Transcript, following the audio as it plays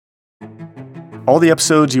All the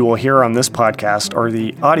episodes you will hear on this podcast are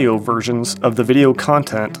the audio versions of the video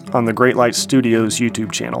content on the Great Light Studios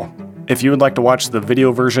YouTube channel. If you would like to watch the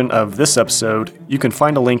video version of this episode, you can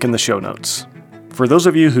find a link in the show notes. For those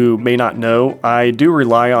of you who may not know, I do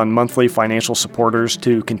rely on monthly financial supporters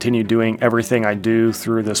to continue doing everything I do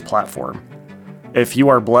through this platform. If you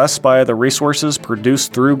are blessed by the resources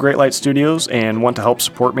produced through Great Light Studios and want to help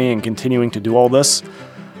support me in continuing to do all this,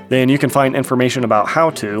 then you can find information about how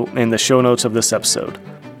to in the show notes of this episode.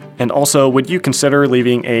 And also, would you consider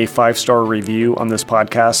leaving a 5-star review on this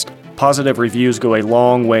podcast? Positive reviews go a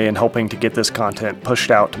long way in helping to get this content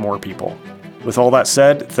pushed out to more people. With all that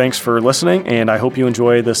said, thanks for listening, and I hope you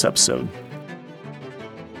enjoy this episode.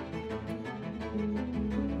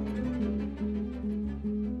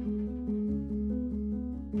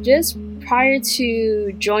 Just prior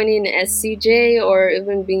to joining SCJ or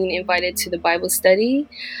even being invited to the Bible study,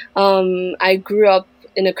 I grew up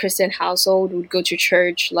in a Christian household, would go to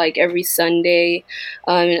church like every Sunday,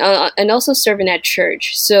 and also serving at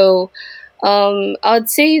church. So I would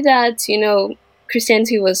say that,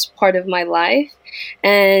 Christianity was part of my life.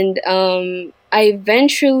 And I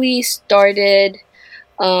eventually started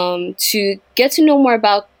to get to know more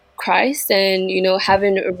about Christ and,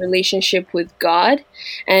 having a relationship with God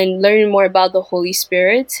and learning more about the Holy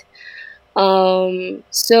Spirit.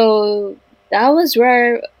 So that was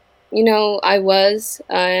where, I was.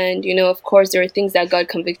 And, of course, there were things that God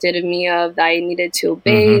convicted me of that I needed to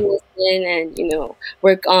obey, listen, and,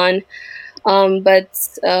 work on.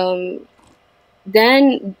 But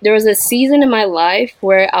then there was a season in my life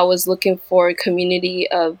where I was looking for a community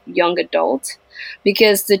of young adults.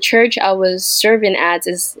 Because the church I was serving at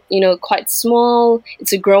is, quite small.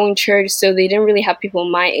 It's a growing church, so they didn't really have people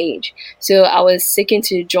my age. So I was seeking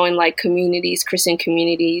to join like communities, Christian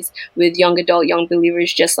communities with young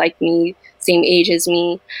believers just like me, same age as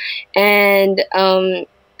me. And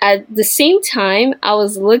at the same time, I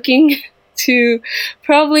was looking to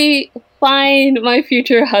probably find my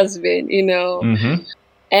future husband,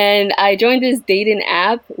 And I joined this dating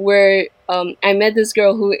app where I met this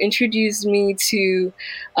girl who introduced me to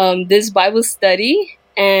this Bible study.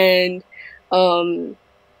 And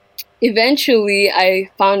eventually I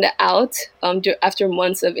found out after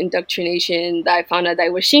months of indoctrination that I found out that I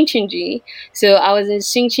was Shincheonji. So I was in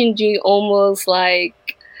Shincheonji almost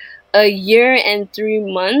like a year and 3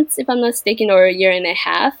 months, if I'm not mistaken, or a year and a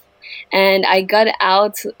half. And I got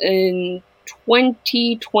out in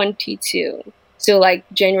 2022. So like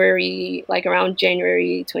around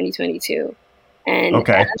January 2022. And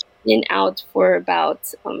Okay. I've been out for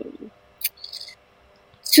about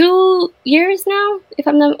 2 years now, if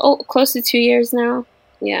I'm not close to 2 years now.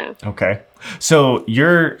 Yeah. Okay. So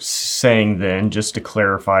you're saying then, just to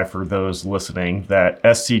clarify for those listening, that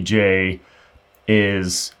SCJ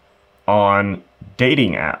is on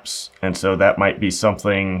dating apps. And so that might be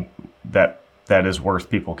something that is worth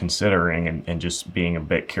people considering and just being a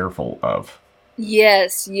bit careful of.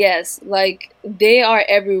 Yes. Like they are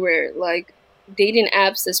everywhere. Like dating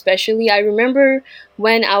apps, especially. I remember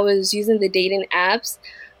when I was using the dating apps,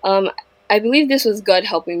 I believe this was God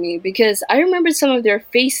helping me because I remembered some of their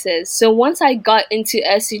faces. So once I got into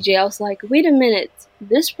SCJ, I was like, wait a minute,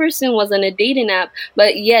 this person was on a dating app,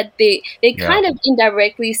 but yet they kind of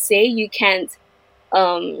indirectly say you can't,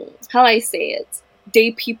 how I say it,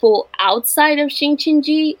 date people outside of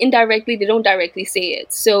Shincheonji. Indirectly, they don't directly say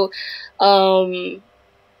it. So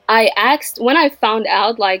I asked, when I found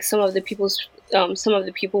out like some of the people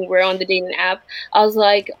were on the dating app, I was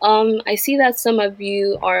like, I see that some of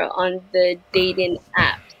you are on the dating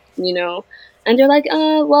app, and they're like,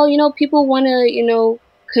 well, people want to,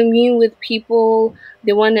 commune with people.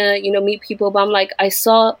 They want to, meet people. But I'm like, I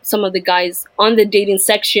saw some of the guys on the dating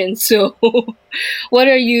section. So what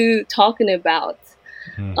are you talking about?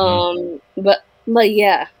 But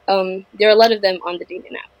yeah, there are a lot of them on the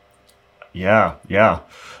dating app. Yeah.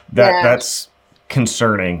 That's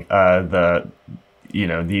concerning.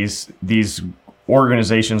 These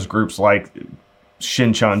organizations, groups like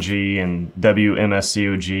Shincheonji and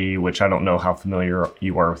WMSCOG, which I don't know how familiar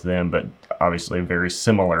you are with them, but obviously a very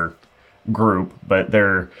similar group. But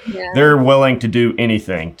they're willing to do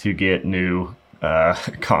anything to get new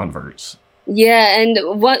converts. Yeah, and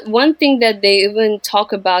one thing that they even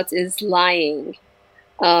talk about is lying.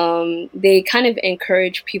 They kind of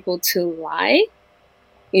encourage people to lie,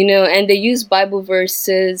 and they use Bible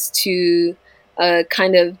verses to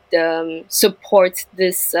kind of support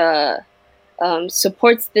this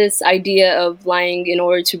idea of lying in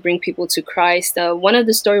order to bring people to Christ. One of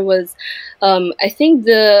the story was, I think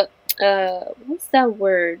what's that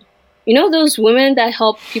word? Those women that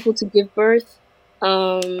help people to give birth.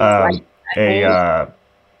 a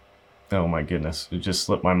oh my goodness, it just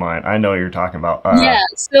slipped my mind. I know what you're talking about.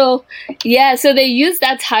 So they use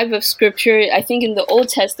that type of scripture. I think in the Old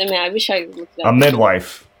Testament. I wish I looked A up.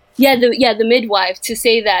 midwife. The midwife, to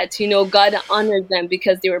say that God honored them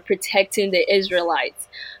because they were protecting the Israelites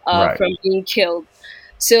Right. from being killed.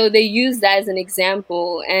 So they use that as an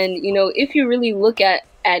example, and if you really look at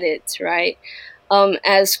it, right?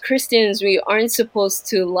 As Christians, we aren't supposed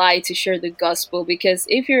to lie to share the gospel, because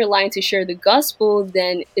if you're lying to share the gospel,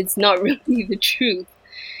 then it's not really the truth.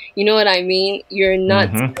 You know what I mean? You're not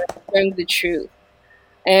Mm-hmm. sharing the truth.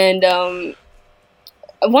 And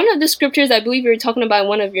one of the scriptures I believe you were talking about in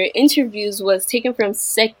one of your interviews was taken from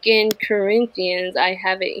 2 Corinthians. I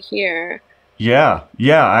have it here. Yeah,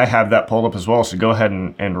 I have that pulled up as well. So go ahead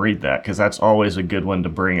and read that, because that's always a good one to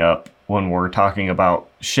bring up when we're talking about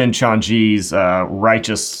Shincheonji's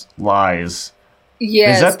righteous lies.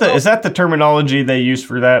 Yes. Is that the terminology they use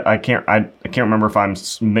for that? I can't remember if I'm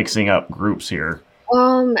mixing up groups here.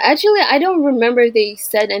 Actually, I don't remember if they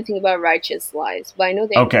said anything about righteous lies, but I know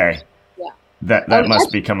they. Okay. Yeah. That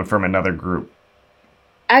must be coming from another group.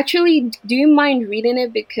 Actually, do you mind reading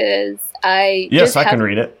it, because Yes, I can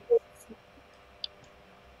read it.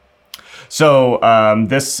 So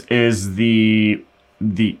this is the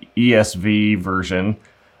ESV version.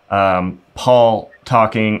 Paul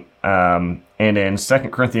talking, and in 2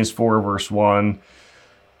 Corinthians 4, verse 1,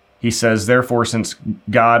 he says, "Therefore, since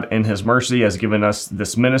God in his mercy has given us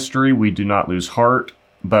this ministry, we do not lose heart,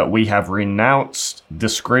 but we have renounced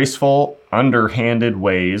disgraceful, underhanded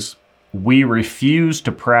ways. We refuse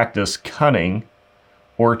to practice cunning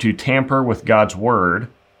or to tamper with God's word,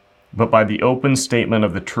 but by the open statement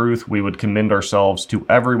of the truth, we would commend ourselves to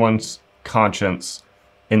everyone's conscience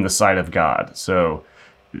in the sight of God." So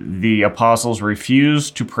the apostles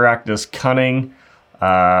refused to practice cunning.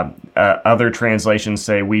 Other translations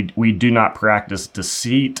say we do not practice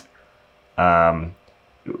deceit.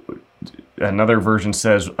 Another version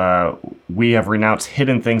says we have renounced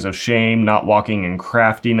hidden things of shame, not walking in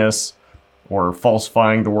craftiness or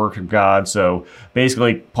falsifying the work of God. So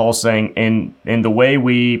basically, Paul's saying in the way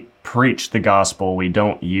we preach the gospel, we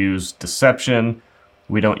don't use deception,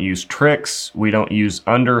 we don't use tricks, we don't use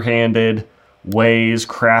underhanded ways,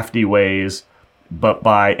 crafty ways, but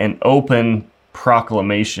by an open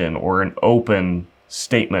proclamation or an open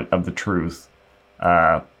statement of the truth,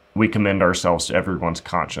 we commend ourselves to everyone's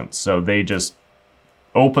conscience. So they just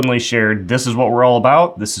openly shared, this is what we're all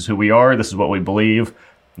about, this is who we are, this is what we believe.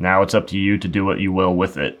 Now it's up to you to do what you will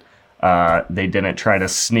with it. They didn't try to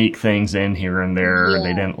sneak things in here and there. Yeah.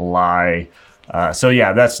 They didn't lie. So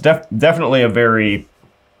yeah, that's definitely a very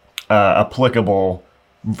applicable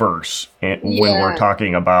verse when we're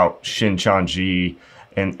talking about Shincheonji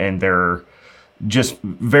and their just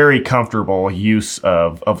very comfortable use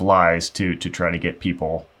of lies to try to get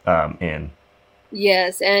people in.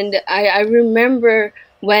 Yes, and I remember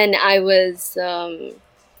when I was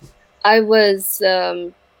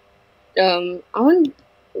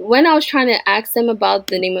when I was trying to ask them about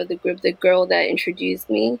the name of the group, the girl that introduced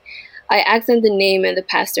me, I asked them the name and the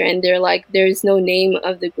pastor, and they're like, there's no name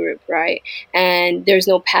of the group, right? And there's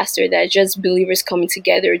no pastor, that's just believers coming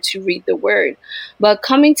together to read the word. But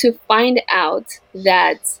coming to find out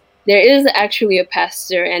that there is actually a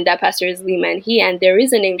pastor, and that pastor is Lee Man-hee, and there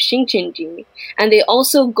is a name Shincheonji, and they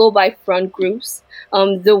also go by front groups.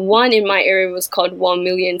 The one in my area was called 1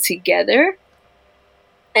 Million Together,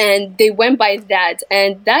 and they went by that.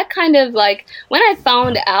 And that kind of, like, when I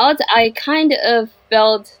found out, I kind of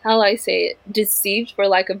felt, how do I say it, deceived, for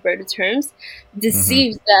lack of better terms.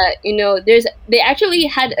 Deceived that, they actually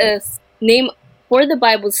had a name for the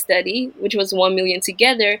Bible study, which was 1 Million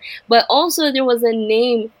Together, but also there was a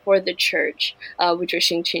name for the church, which was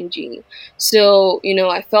Shincheonji. So,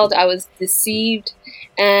 I felt I was deceived.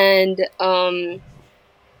 And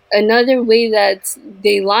another way that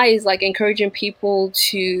they lie is like encouraging people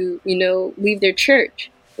to, leave their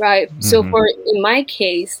church, right? Mm-hmm. So in my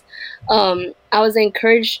case, I was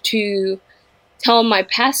encouraged to tell my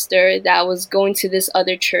pastor that I was going to this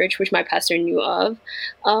other church, which my pastor knew of,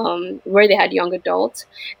 where they had young adults.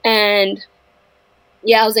 And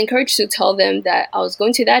I was encouraged to tell them that I was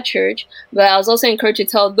going to that church, but I was also encouraged to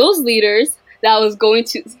tell those leaders that I was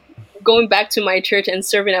going back to my church and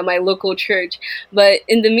serving at my local church. But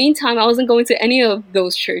in the meantime, I wasn't going to any of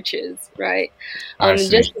those churches, right?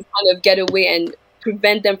 Just to kind of get away and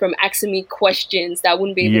prevent them from asking me questions that I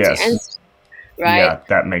wouldn't be able to answer, right? Yeah,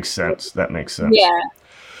 that makes sense. Yeah.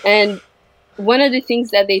 And one of the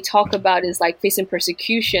things that they talk about is like facing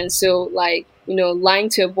persecution. So like, lying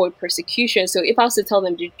to avoid persecution. So if I was to tell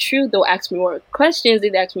them the truth, they'll ask me more questions.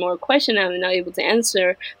 If they ask me more questions and I'm not able to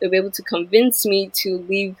answer, they'll be able to convince me to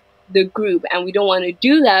leave the group. And we don't want to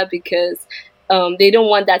do that because they don't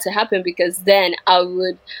want that to happen, because then I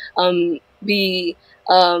would be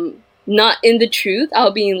not in the truth.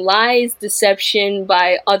 I'll be in lies, deception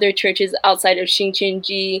by other churches outside of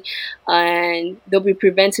Shincheonji, and they'll be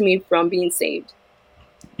preventing me from being saved.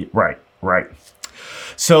 Right.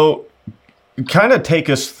 So kind of take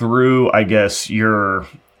us through, I guess, your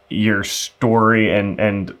story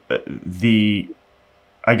and the,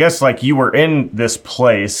 I guess, like, you were in this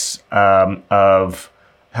place of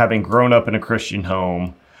having grown up in a Christian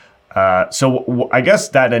home. So I guess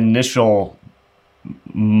that initial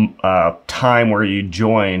time where you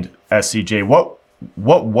joined SCJ,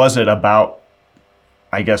 what was it about,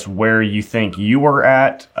 I guess, where you think you were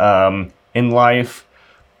at in life,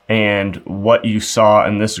 and what you saw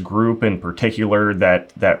in this group in particular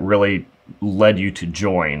that really led you to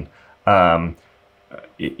join? Like,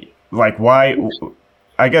 why?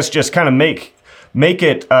 I guess just kind of make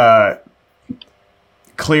it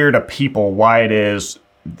clear to people why it is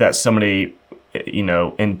that somebody,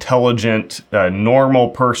 intelligent, normal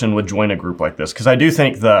person would join a group like this. Because I do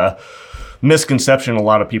think the misconception a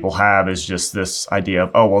lot of people have is just this idea of,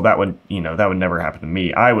 oh, well, that would never happen to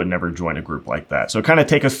me. I would never join a group like that. So kind of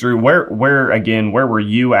take us through where were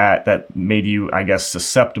you at that made you, I guess,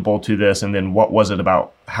 susceptible to this? And then what was it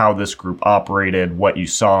about how this group operated, what you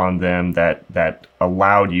saw in them that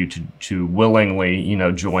allowed you to willingly,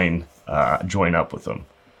 join up with them?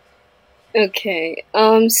 Okay.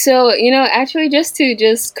 So, actually, just to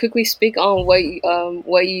quickly speak on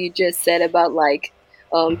what you just said about, like,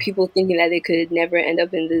 people thinking that they could never end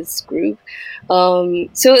up in this group. So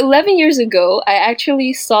 11 years ago, I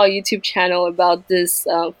actually saw a YouTube channel about this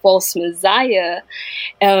false Messiah,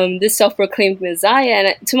 this self-proclaimed Messiah.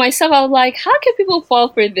 And to myself, I was like, how can people fall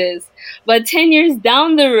for this? But 10 years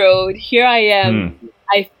down the road, here I am.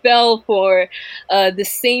 I fell for the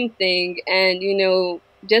same thing. And,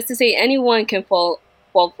 just to say, anyone can fall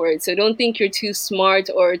for it. So don't think you're too smart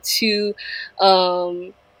or too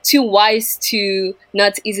wise to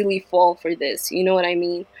not easily fall for this. You know what I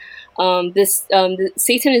mean?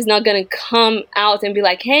 Satan is not going to come out and be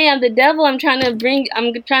like, hey, I'm the devil. I'm trying to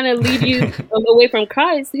lead you away from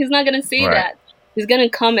Christ. He's not going to say that. He's going to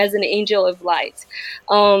come as an angel of light.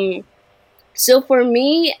 So for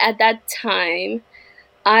me at that time,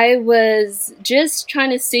 I was just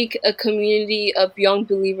trying to seek a community of young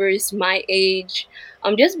believers my age.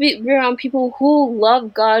 Just be around people who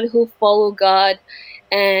love God, who follow God.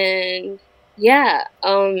 And yeah,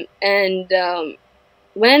 so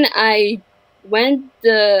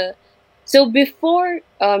before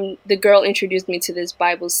the girl introduced me to this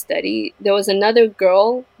Bible study, there was another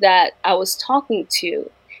girl that I was talking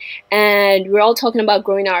to, and we're all talking about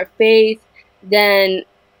growing our faith. Then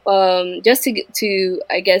just to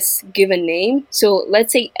I guess give a name, so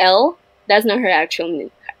let's say L. That's not her actual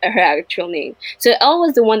name. So L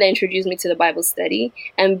was the one that introduced me to the Bible study,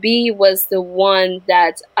 and B was the one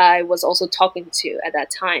that I was also talking to at that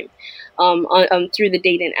time, through the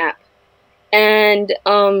dating app. And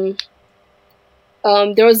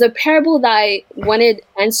there was a parable that I wanted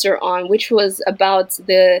answer on, which was about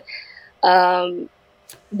the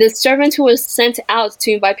servant who was sent out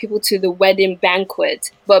to invite people to the wedding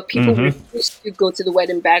banquet, but people refused to go to the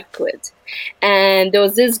wedding banquet. And there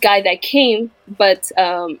was this guy that came, but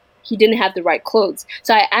he didn't have the right clothes.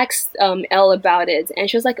 So I asked Elle about it, and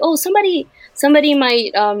she was like, "Oh, somebody in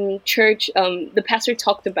my church, the pastor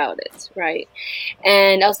talked about it, right?"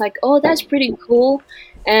 And I was like, "Oh, that's pretty cool."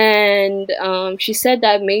 And she said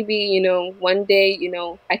that maybe one day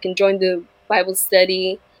I can join the Bible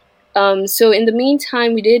study. So in the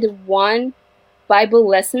meantime, we did one Bible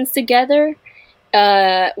lesson together,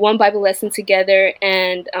 and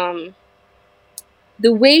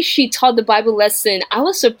the way she taught the Bible lesson, I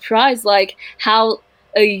was surprised, like how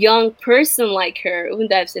a young person like her, even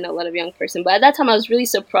though I've seen a lot of young person, but at that time I was really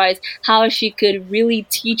surprised how she could really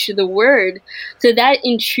teach the word. So that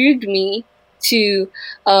intrigued me to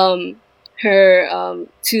to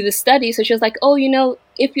the study. So she was like, "Oh,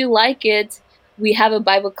 if you like it, we have a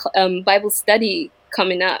Bible study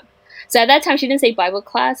coming up." So at that time, she didn't say Bible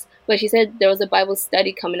class, but she said there was a Bible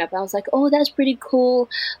study coming up. I was like, "Oh, that's pretty cool."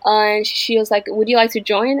 And she was like, "Would you like to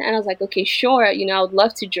join?" And I was like, "Okay, sure. I would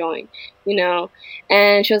love to join."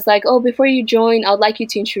 And she was like, "Oh, before you join, I would like you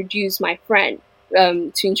to introduce my friend,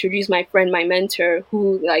 my mentor,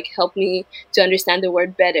 who helped me to understand the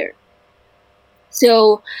word better."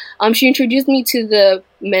 So she introduced me to the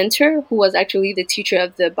mentor, who was actually the teacher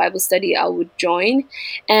of the Bible study I would join.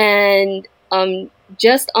 And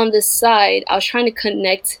just on the side, I was trying to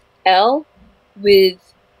connect L with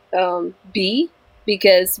B,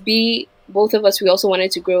 because B, both of us, we also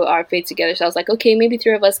wanted to grow our faith together. So I was like, okay, maybe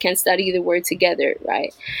three of us can study the word together,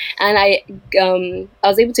 right? And I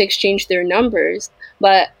was able to exchange their numbers,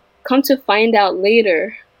 but come to find out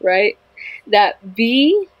later, right, that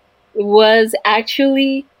B was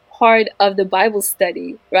actually part of the Bible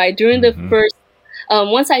study, right? During the first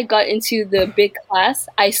once I got into the big class,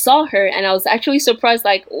 I saw her and I was actually surprised,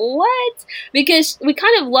 like, what? Because we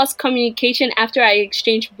kind of lost communication after I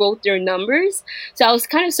exchanged both their numbers. So I was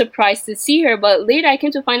kind of surprised to see her. But later I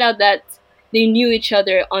came to find out that they knew each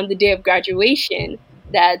other on the day of graduation,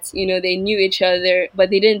 that, they knew each other,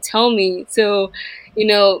 but they didn't tell me. So,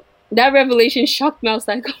 that revelation shocked me. I was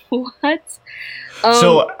like, what?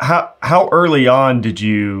 So how early on did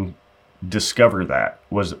you discover that?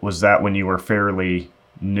 Was that when you were fairly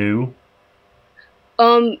new?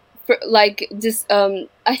 For like this, I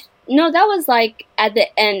no, that was like at the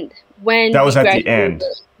end when That we was at the graduated. end.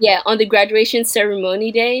 Yeah, on the graduation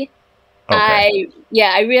ceremony day, Okay.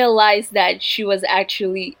 I realized that she was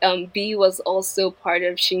actually B was also part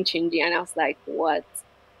of Shincheonji, and I was like, what?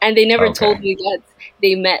 And they never told Okay. me that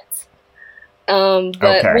they met.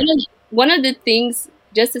 But Okay. one of the things,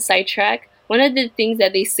 just to sidetrack, one of the things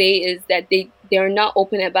that they say is that they are not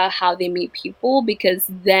open about how they meet people, because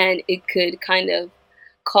then it could kind of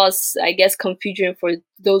cause, I guess, confusion for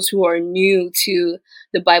those who are new to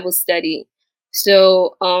the Bible study.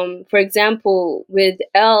 So, for example, with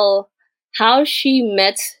Elle, how she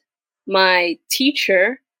met my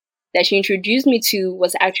teacher that she introduced me to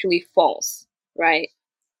was actually false, right?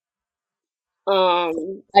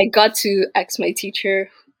 I got to ask my teacher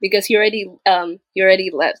because he already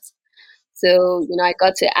left. So, I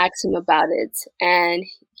got to ask him about it, and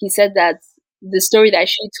he said that the story that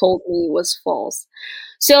she told me was false.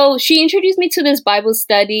 So she introduced me to this Bible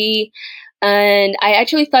study, and I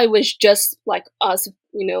actually thought it was just like us,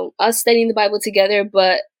 us studying the Bible together,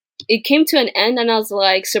 but it came to an end, and I was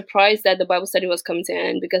like surprised that the Bible study was coming to an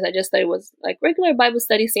end, because I just thought it was like regular Bible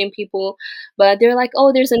study, same people. But they're like,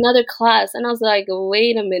 oh, there's another class. And I was like,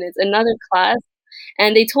 wait a minute, another class?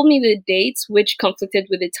 And they told me the dates, which conflicted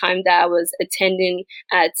with the time that I was attending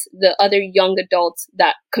at the other young adults,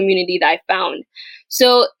 that community that I found.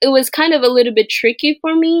 So it was kind of a little bit tricky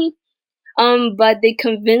for me. But they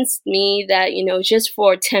convinced me that, just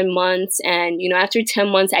for 10 months, and, after 10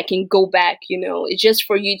 months, I can go back, it's just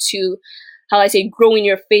for you to, how I say, grow in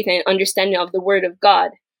your faith and understanding of the word of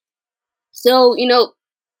God. So,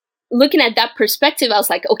 looking at that perspective, I was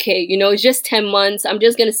like, okay, it's just 10 months. I'm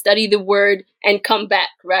just going to study the word and come back,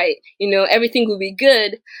 right? Everything will be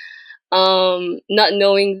good. Not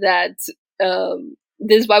knowing that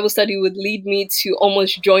this Bible study would lead me to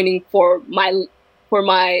almost joining for my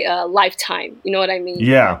lifetime. You know what I mean?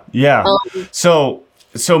 Yeah. Yeah. Um,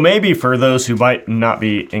 So maybe for those who might not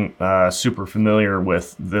be super familiar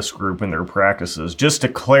with this group and their practices, just to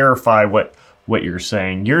clarify what you're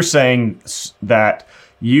saying that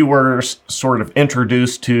you were sort of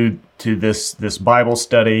introduced to this Bible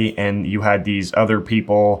study, and you had these other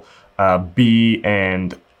people, B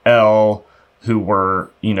and L, who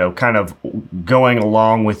were, kind of going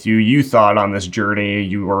along with you. You thought on this journey,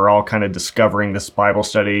 you were all kind of discovering this Bible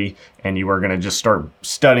study, and you were going to just start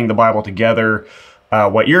studying the Bible together.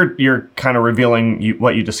 What you're kind of revealing,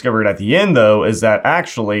 what you discovered at the end, though, is that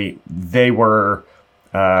actually they were,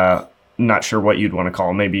 not sure what you'd want to call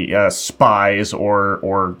them, maybe spies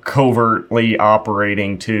or covertly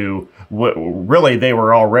operating to really they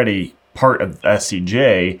were already part of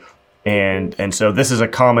SCJ. And so this is a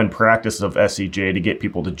common practice of SCJ to get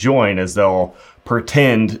people to join, as they'll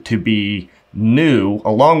pretend to be new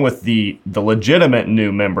along with the legitimate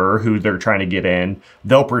new member who they're trying to get in.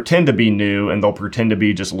 They'll pretend to be new, and they'll pretend to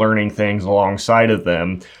be just learning things alongside of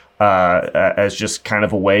them, as just kind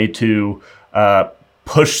of a way to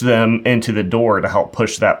push them into the door, to help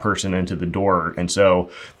push that person into the door. And so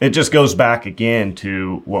it just goes back again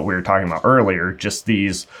to what we were talking about earlier, just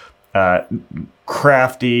these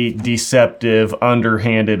crafty, deceptive,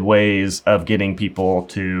 underhanded ways of getting people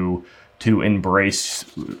to embrace,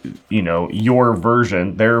 your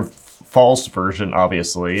version, their false version,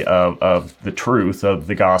 obviously, of the truth of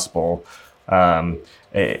the gospel.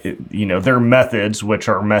 Their methods, which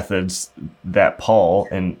are methods that Paul,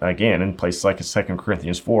 and again, in places like 2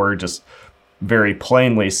 Corinthians 4, just very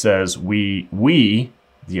plainly says, we,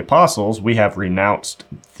 the apostles, we have renounced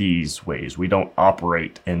these ways. We don't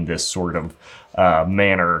operate in this sort of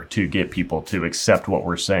manner to get people to accept what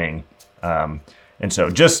we're saying. And so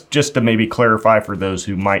just to maybe clarify for those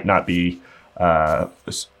who might not be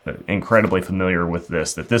incredibly familiar with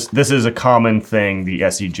this. That this is a common thing the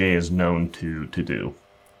SEJ is known to do.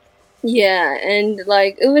 Yeah, and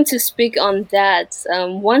like even to speak on that,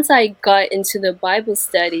 once I got into the Bible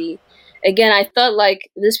study, again, I thought like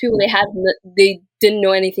these people they didn't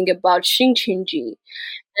know anything about Shincheonji,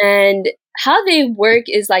 and how they work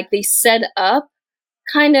is like they set up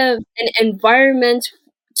kind of an environment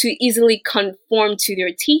to easily conform to their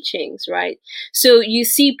teachings, right? So you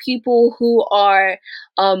see people who are,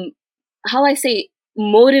 um, how I say,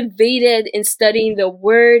 motivated in studying the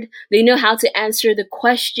word. They know how to answer the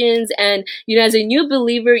questions, and as a new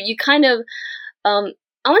believer, you kind of, um,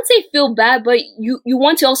 I wouldn't say feel bad, but you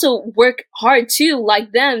want to also work hard too,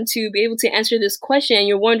 like them, to be able to answer this question. And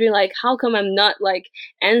you're wondering like, how come I'm not like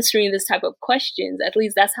answering this type of questions? At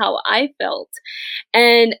least that's how I felt.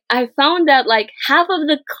 And I found that like half of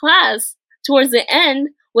the class towards the end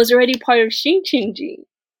was already part of Shincheonji.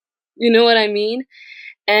 You know what I mean?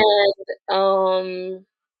 And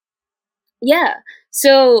yeah.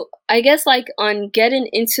 So I guess like on getting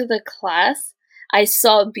into the class, I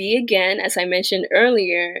saw B again, as I mentioned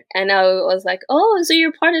earlier, and I was like, "Oh, so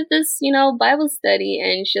you're part of this, Bible study?"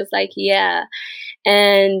 And she was like, "Yeah."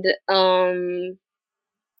 And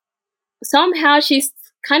somehow she's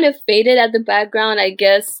kind of faded at the background, I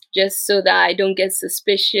guess, just so that I don't get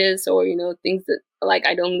suspicious, or things that like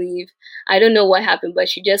I don't leave. I don't know what happened, but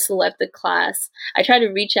she just left the class. I tried to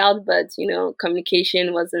reach out, but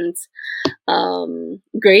communication wasn't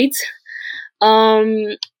great.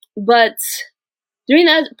 um but during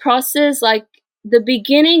that process, like the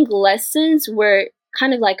beginning lessons were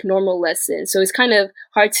kind of like normal lessons, so it's kind of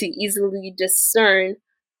hard to easily discern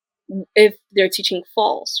if they're teaching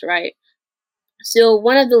false, right? So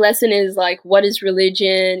one of the lesson is like, what is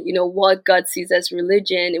religion? What God sees as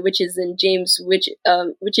religion, which is in James, which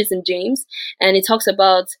is in James, and it talks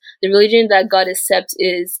about the religion that God accepts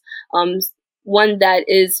is um one that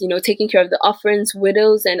is taking care of the orphans,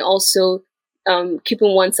 widows, and also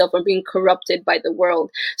keeping oneself from being corrupted by the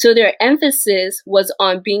world. So their emphasis was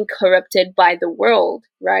on being corrupted by the world,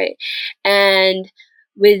 right? And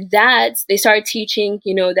with that, they started teaching,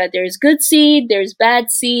 that there's good seed, there's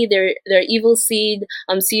bad seed, there are evil seed,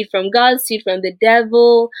 seed from God, seed from the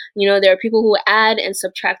devil. There are people who add and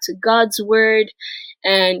subtract to God's word,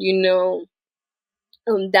 and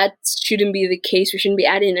that shouldn't be the case. We shouldn't be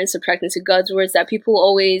adding and subtracting to God's words. That people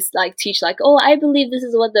always like teach, like, oh, I believe this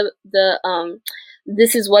is what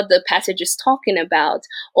this is what the passage is talking about,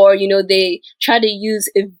 or they try to use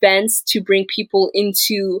events to bring people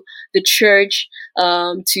into the church,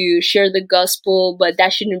 to share the gospel, but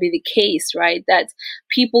that shouldn't be the case, right? That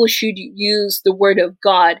people should use the word of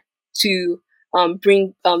God to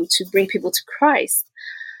bring people to Christ.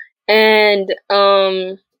 And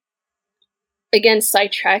again,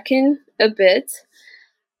 sidetracking a bit,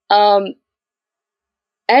 um,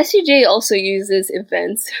 SUJ also uses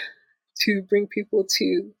events to bring people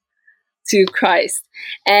to Christ.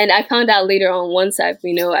 And I found out later on, once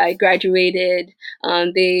I graduated,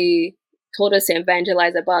 they told us to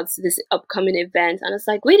evangelize about this upcoming event. And it's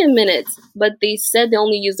like, wait a minute, but they said they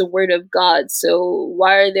only use the word of God. So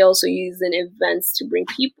why are they also using events to bring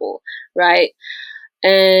people, right?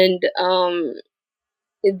 And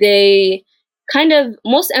they kind of,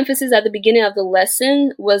 most emphasis at the beginning of the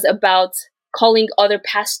lesson was about calling other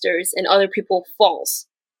pastors and other people false.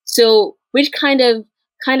 So which kind of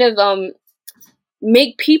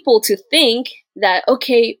make people to think that,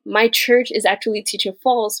 okay, my church is actually teaching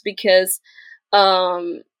false, because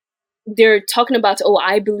um they're talking about, oh,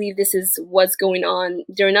 I believe this is what's going on.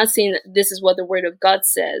 They're not saying that this is what the word of God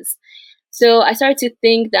says. So I started to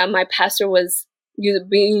think that my pastor was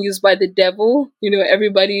being used by the devil.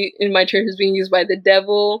 Everybody in my church is being used by the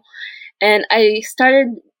devil. And I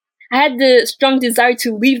had the strong desire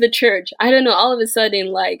to leave the church. I don't know, all of a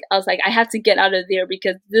sudden, like, I was like, I have to get out of there,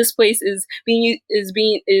 because this place is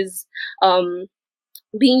um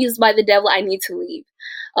being used by the devil. I need to leave.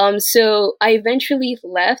 So I eventually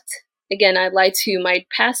left. Again, I lied to my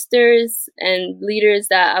pastors and leaders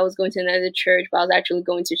that I was going to another church, but I was actually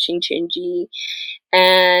going to Shincheonji.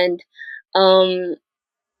 And um,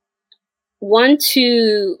 one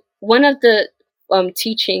of the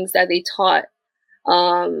teachings that they taught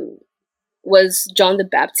um, was John the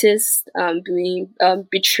Baptist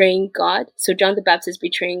betraying God. So John the Baptist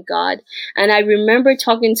betraying God. And I remember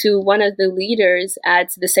talking to one of the leaders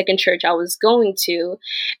at the second church I was going to,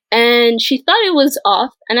 and she thought it was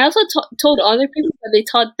off. And I also told other people that they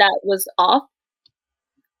thought that was off.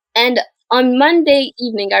 And on Monday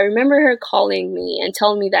evening, I remember her calling me and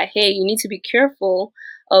telling me that, hey, you need to be careful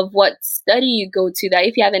of what study you go to, that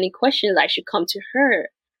if you have any questions, I should come to her,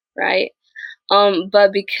 right?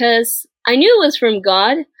 But because I knew it was from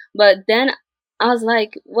God, but then I was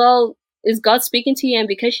like, well, is God speaking to you? And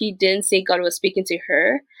because she didn't say God was speaking to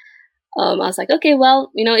her, I was like, okay,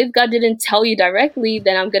 well, if God didn't tell you directly,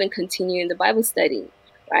 then I'm going to continue in the Bible study,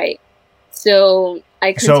 right? So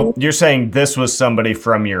I So continued. you're saying this was somebody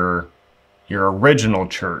from your original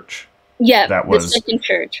church Yeah, that the was, second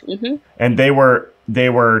church. and they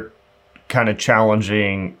were kind of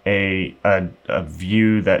challenging a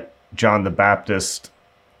view that John the Baptist.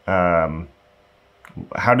 Um,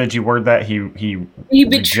 how did you word that? He You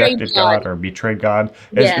betrayed rejected God. God or betrayed God.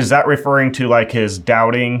 Is Yeah. is that referring to like his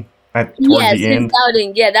doubting toward Yes, the his end?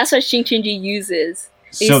 doubting. Yeah, that's what Shincheonji uses.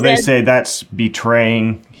 He So they said, say that's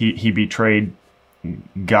betraying. He betrayed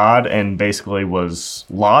God and basically was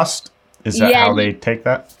lost. Is that yeah, how they take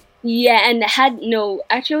that? yeah, and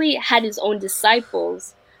actually had his own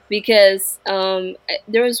disciples because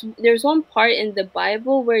there's one part in the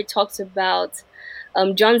Bible where it talks about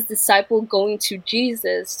John's disciple going to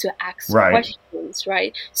Jesus to ask Right. questions,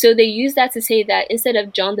 right? So they use that to say that instead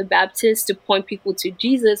of John the Baptist to point people to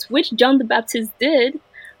Jesus, which John the Baptist did,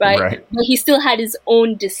 right? Right. But he still had his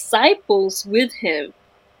own disciples with him.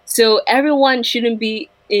 So everyone shouldn't be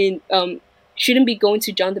going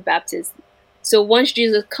to John the Baptist. So once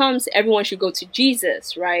Jesus comes, everyone should go to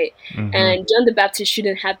Jesus, right? Mm-hmm. And John the Baptist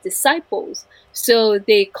shouldn't have disciples. So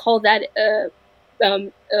they call that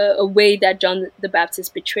a way that John the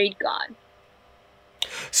Baptist betrayed God.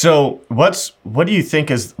 So what do you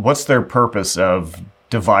think what's their purpose of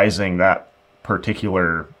devising that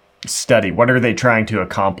particular study? What are they trying to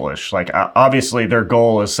accomplish? Like obviously their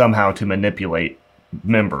goal is somehow to manipulate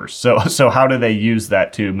members. So how do they use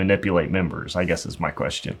that to manipulate members? I guess is my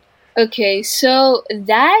question. Okay, so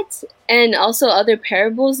that and also other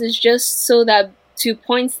parables is just so that to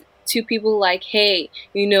point to people like, hey,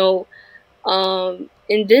 in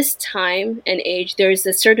this time and age, there is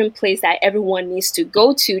a certain place that everyone needs to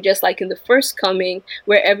go to, just like in the first coming,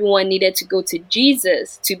 where everyone needed to go to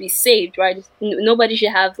Jesus to be saved, right? Nobody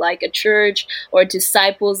should have like a church or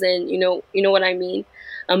disciples, and you know what I mean.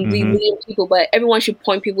 Be Mm-hmm. leading people, but everyone should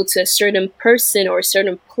point people to a certain person or a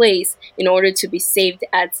certain place in order to be saved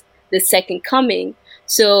at the second coming.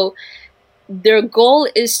 So their goal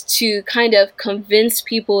is to kind of convince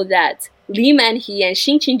people that Limanhi and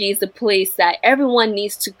Shincheonji is the place that everyone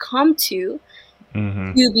needs to come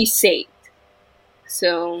Mm-hmm. to be saved.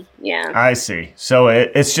 So yeah. I see. So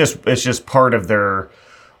it's just part of their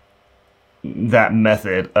that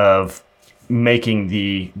method of making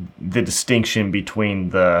the distinction between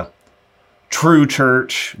the true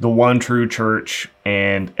church, the one true church,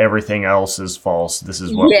 and everything else is false. This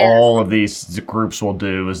is what Yes. all of these groups will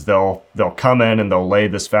do is they'll come in and they'll lay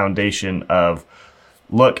this foundation of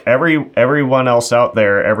look, everyone else out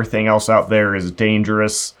there, everything else out there is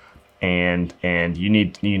dangerous, and you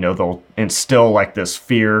need, they'll instill like this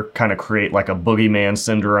fear, kind of create like a boogeyman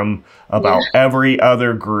syndrome Yeah. about every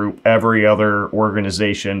other group, every other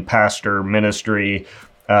organization, pastor, ministry,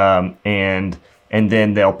 and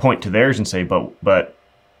then they'll point to theirs and say, but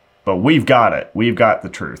we've got it, we've got the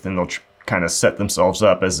truth, and they'll kind of set themselves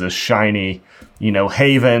up as this shiny,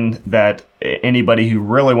 haven that anybody who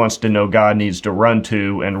really wants to know God needs to run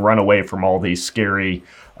to and run away from all these scary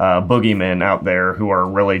boogeymen out there who are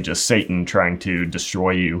really just Satan trying to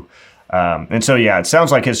destroy you. And so, yeah, it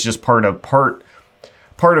sounds like it's just part of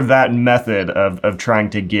that method of trying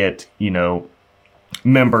to get,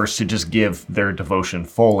 members to just give their devotion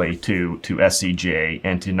fully to SCJ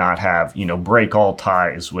and to not have, break all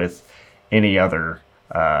ties with any other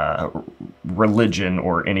religion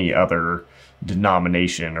or any other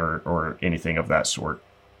denomination or anything of that sort.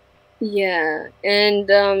 Yeah, and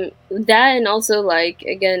that, and also like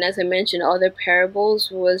again, as I mentioned, other parables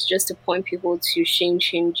was just to point people to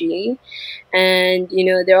Shincheonji, and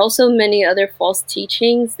there are also many other false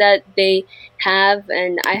teachings that they have,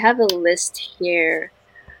 and I have a list here,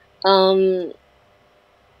 um,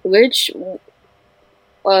 which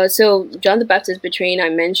so John the Baptist betraying, I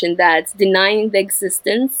mentioned that denying the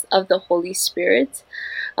existence of the Holy Spirit.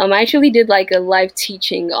 I actually did like a live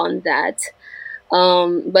teaching on that.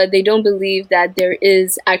 But they don't believe that there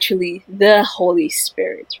is actually the Holy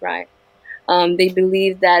Spirit, right? They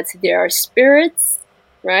believe that there are spirits,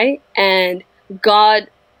 right? And God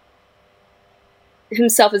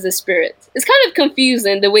himself is a spirit. It's kind of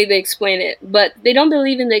confusing the way they explain it, but they don't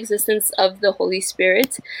believe in the existence of the Holy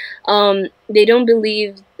Spirit. They don't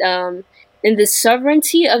believe in the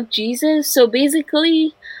sovereignty of Jesus. So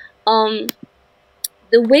basically, um,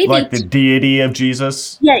 the way Like the deity of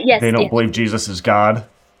Jesus, yeah, yes, they don't yes, believe Jesus is God.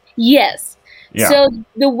 yes. Yeah. So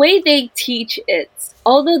the way they teach it,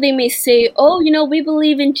 although they may say, "Oh, we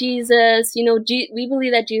believe in Jesus. We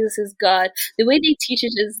believe that Jesus is God." The way they teach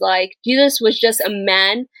it is like Jesus was just a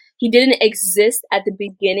man. He didn't exist at the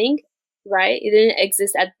beginning, right? He didn't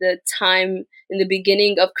exist at the time in the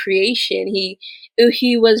beginning of creation. He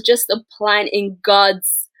was just a plan in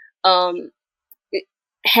God's um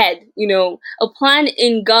head, a plan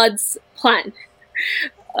in God's plan.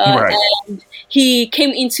 Right. And he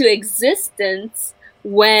came into existence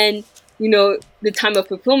when the time of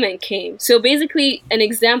fulfillment came. So basically, an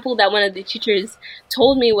example that one of the teachers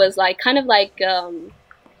told me was like kind of like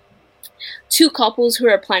two couples who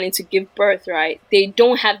are planning to give birth, right? They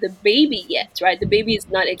don't have the baby yet, right? The baby is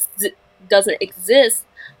not doesn't exist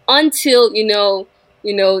until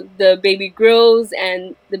the baby grows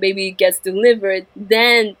and the baby gets delivered.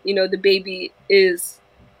 Then the baby is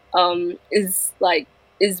like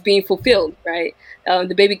is being fulfilled, right?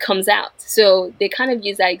 The baby comes out. So they kind of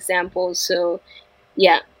use that example. So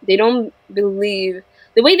yeah, they don't believe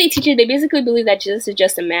the way they teach it. They basically believe that Jesus is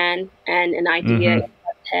just a man and an idea in Mm-hmm.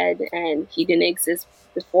 God's head, and he didn't exist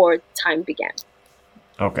before time began.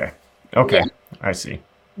 Okay. Yeah. Okay. I see.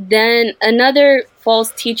 Then another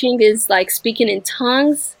false teaching is like speaking in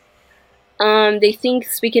tongues. They think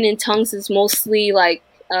speaking in tongues is mostly like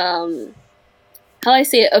how I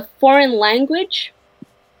say it, a foreign language.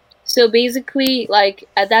 So basically, like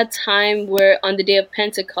at that time, where on the day of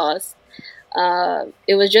Pentecost,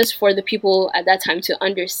 it was just for the people at that time to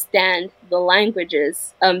understand the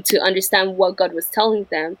languages, to understand what God was telling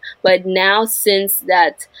them. But now, since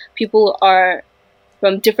that people are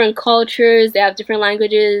from different cultures, they have different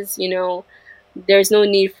languages, there's no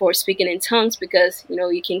need for speaking in tongues because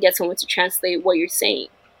you can get someone to translate what you're saying.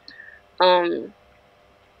 Um,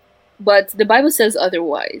 but the Bible says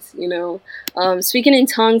otherwise. Speaking in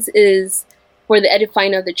tongues is for the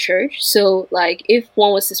edifying of the church. So, like, if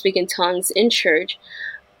one was to speak in tongues in church,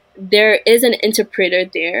 there is an interpreter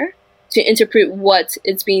there to interpret what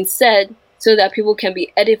is being said so that people can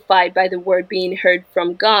be edified by the word being heard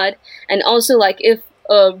from God. And also, like, if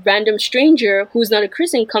a random stranger who's not a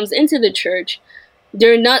Christian comes into the church,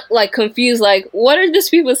 they're not like confused, like, what are these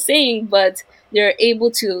people saying? But they're able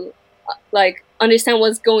to like understand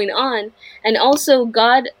what's going on. And also,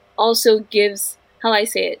 God also gives, how I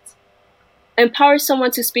say it, empowers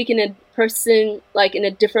someone to speak in a person, like in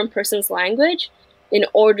a different person's language, in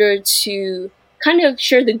order to kind of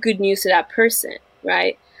share the good news to that person,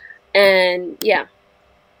 right? And yeah,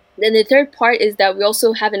 then the third part is that we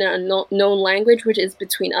also have an unknown language, which is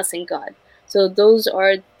between us and God. So those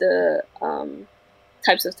are the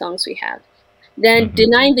types of tongues we have. Then Mm-hmm.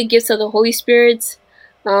 denying the gifts of the Holy Spirit.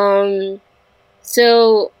 Um,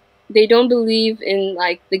 so they don't believe in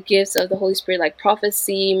like the gifts of the Holy Spirit, like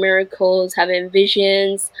prophecy, miracles, having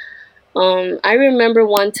visions. I remember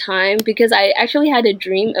one time because I actually had a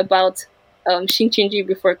dream about Shincheonji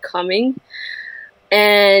before coming,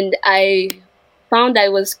 and I found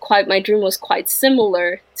that my dream was quite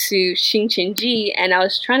similar to Shincheonji, and I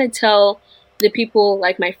was trying to tell the people,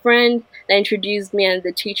 like my friend that introduced me and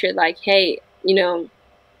the teacher, like, hey,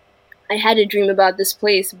 I had a dream about this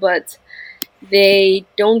place, but they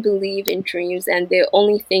don't believe in dreams, and they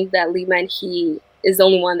only think that Lee Man Hee is the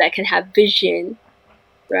only one that can have vision,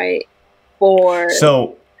 right? For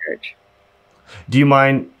So, church. do you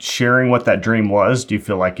mind sharing what that dream was? Do you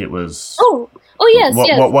feel like it was Oh, yes,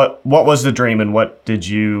 yes. what was the dream, and what did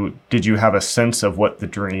you have a sense of what the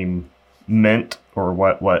dream meant, or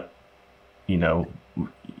what you know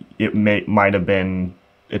it might have been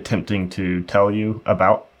attempting to tell you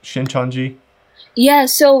about Shincheonji? Yeah,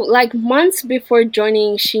 so like months before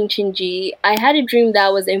joining Shincheonji, I had a dream that I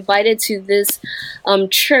was invited to this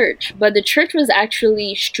church, but the church was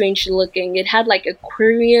actually strange looking. It had like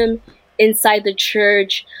aquarium inside the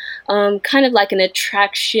church, kind of like an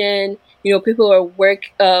attraction. People were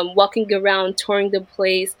walking around, touring the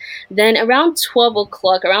place. Then around 12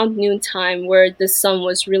 o'clock, around noontime, where the sun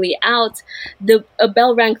was really out, a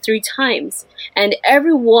bell rang 3 times, and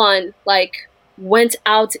everyone like went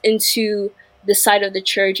out into the side of the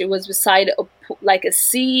church. It was beside like a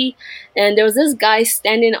sea, and there was this guy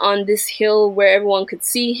standing on this hill where everyone could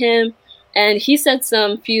see him. And he said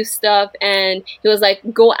some few stuff, and he was like,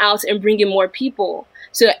 "Go out and bring in more people."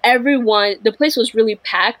 So everyone, the place was really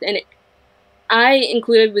packed, and I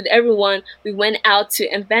included with everyone. We went out to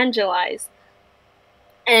evangelize.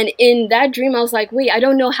 And in that dream, I was like, wait, I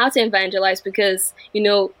don't know how to evangelize because,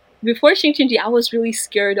 before Shincheonji, I was really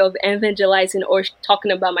scared of evangelizing or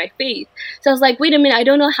talking about my faith. So I was like, wait a minute, I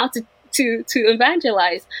don't know how to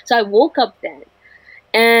evangelize. So I woke up then.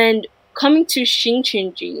 And coming to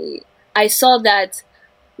Shincheonji, I saw that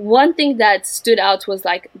one thing that stood out was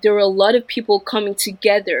like there were a lot of people coming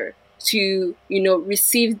together to,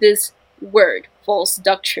 receive this word, false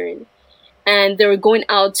doctrine, and they were going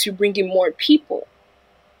out to bring in more people.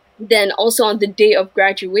 Then also on the day of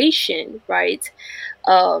graduation, right?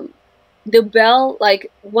 Um, the bell,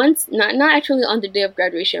 like once, not actually on the day of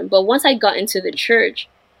graduation, but once I got into the church,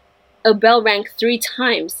 a bell rang 3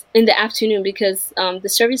 times in the afternoon because the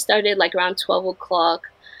service started like around 12 o'clock.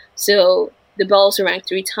 So the bell also rang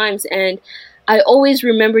 3 times. And I always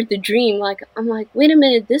remembered the dream. Like, I'm like, wait a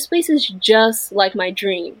minute, this place is just like my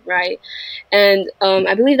dream, right? And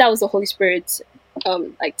I believe that was the Holy Spirit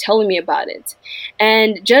like telling me about it.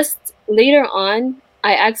 And just later on,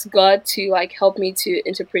 I asked God to like help me to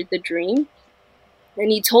interpret the dream. And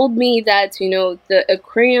he told me that, the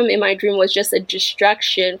aquarium in my dream was just a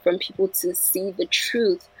distraction from people to see the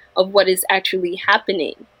truth of what is actually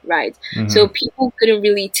happening, right? So people couldn't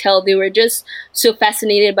really tell. They were just so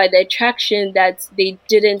fascinated by the attraction that they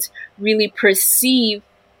didn't really perceive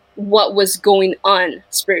what was going on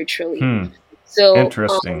spiritually. So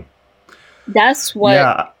Interesting. That's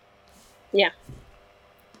what, yeah.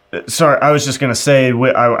 Sorry, I was just going to say,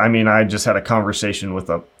 I mean, I just had a conversation with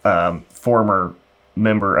a former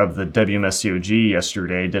member of the WMSCOG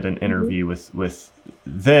yesterday, did an interview with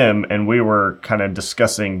them, and we were kind of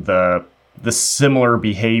discussing the similar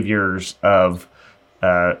behaviors of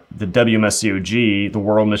the WMSCOG, the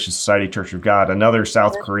World Mission Society Church of God, another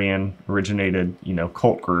South Korean originated,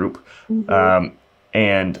 cult group,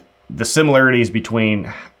 and the similarities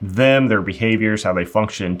between them, their behaviors, how they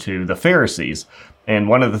function, to the Pharisees. And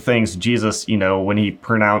one of the things Jesus, when he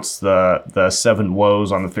pronounced the 7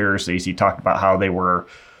 woes on the Pharisees, he talked about how they were,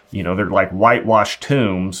 they're like whitewashed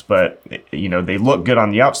tombs, but, they look good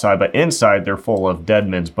on the outside, but inside they're full of dead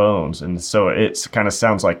men's bones. And so it kind of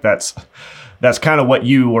sounds like that's kind of what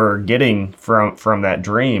you were getting from that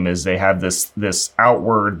dream, is they have this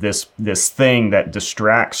outward, this thing that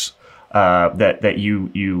distracts, that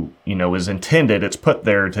you is intended. It's put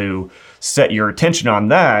there to set your attention on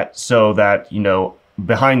that, so that,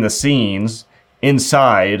 behind the scenes,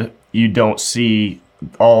 inside, you don't see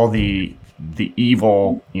all the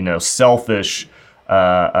evil, selfish,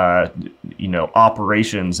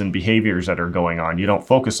 operations and behaviors that are going on. You don't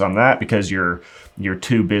focus on that because you're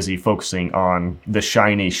too busy focusing on the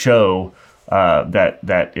shiny show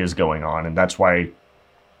that is going on. And that's why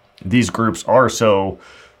these groups are so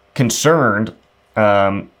concerned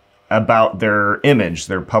about their image,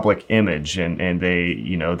 their public image, and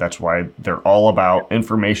they, that's why they're all about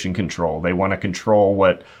information control. They want to control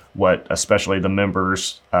what especially the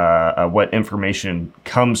members, what information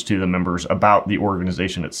comes to the members about the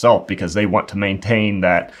organization itself, because they want to maintain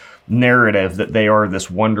that narrative that they are this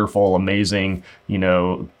wonderful, amazing,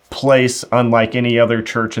 place unlike any other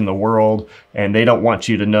church in the world, and they don't want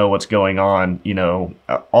you to know what's going on,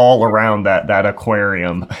 all around that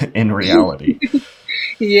aquarium in reality.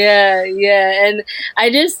 Yeah, and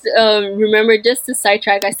I just remember, just to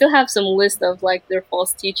sidetrack, I still have some list of like their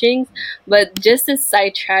false teachings, but just to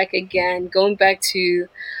sidetrack again, going back to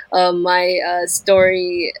my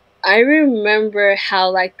story, I remember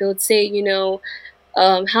how like they would say,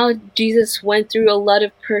 how Jesus went through a lot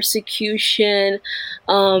of persecution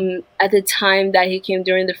at the time that he came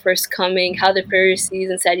during the first coming, how the Pharisees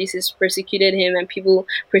and Sadducees persecuted him and people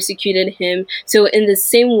persecuted him. So in the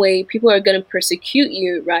same way, people are going to persecute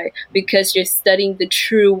you, right? Because you're studying the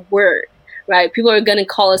true word, right? People are going to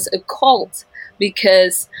call us a cult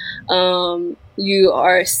because you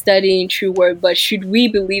are studying true word, but should we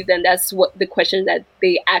believe them? That's what the question that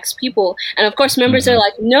they ask people. And of course, members are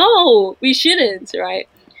like, no, we shouldn't, right?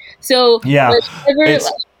 So, yeah,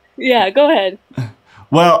 go ahead.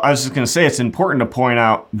 Well, I was just going to say, it's important to point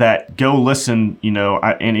out that go listen,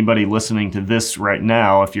 anybody listening to this right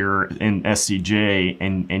now, if you're in SCJ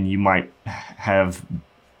and you might have,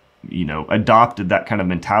 adopted that kind of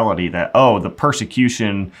mentality that, the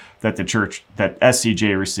persecution that the church, that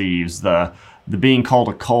SCJ receives, the being called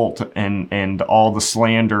a cult and all the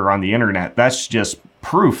slander on the internet, that's just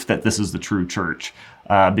proof that this is the true church,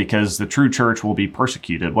 because the true church will be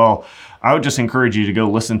persecuted. Well, I would just encourage you to go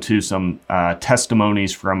listen to some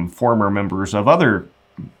testimonies from former members of other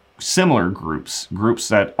similar groups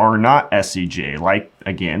that are not SCJ, like,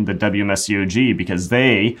 again, the WMSCOG, because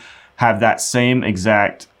they have that same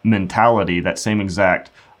exact mentality, that same exact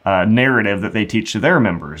narrative that they teach to their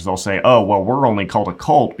members. They'll say, oh, well, we're only called a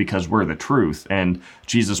cult because we're the truth, and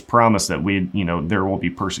Jesus promised that there will be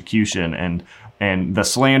persecution, and the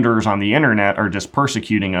slanders on the internet are just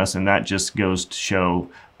persecuting us, and that just goes to show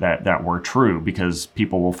that we're true, because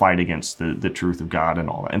people will fight against the truth of God and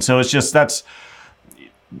all that. And so it's just,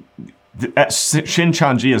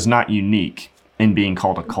 Shincheonji is not unique in being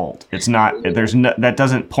called a cult. It's not. That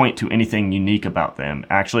doesn't point to anything unique about them.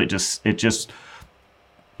 Actually, it just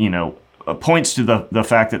points to the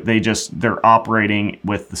fact that they're operating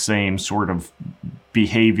with the same sort of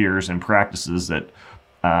behaviors and practices that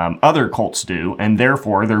other cults do, and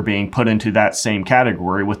therefore they're being put into that same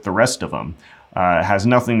category with the rest of them. It has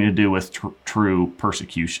nothing to do with true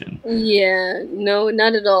persecution. Yeah, no,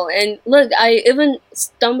 not at all. And look, I even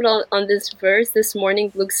stumbled on this verse this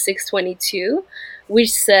morning, Luke 6:22,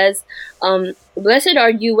 which says, "Blessed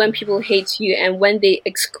are you when people hate you and when they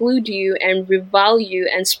exclude you and revile you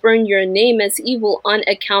and spurn your name as evil on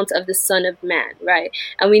account of the Son of Man," right?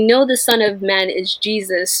 And we know the Son of Man is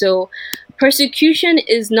Jesus. So persecution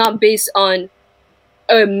is not based on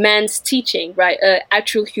a man's teaching, right? An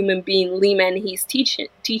actual human being, Lee Man, he's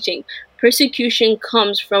teaching. Persecution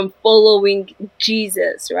comes from following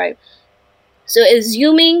Jesus, right? So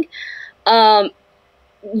assuming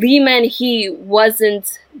Lee Man, he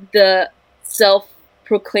wasn't the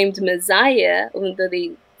self-proclaimed Messiah, even though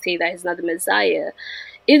they say that he's not the Messiah,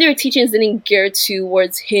 if their teachings didn't gear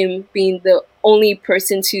towards him being the only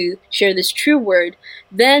person to share this true word,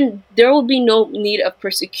 then there will be no need of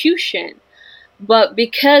persecution. But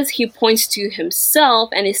because he points to himself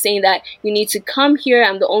and is saying that you need to come here,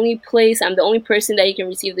 I'm the only person that you can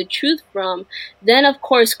receive the truth from, then of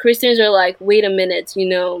course Christians are like, wait a minute,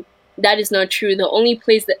 that is not true. The only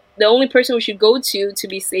person we should go to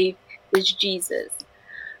be saved is Jesus.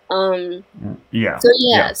 So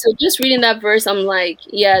just reading that verse, I'm like,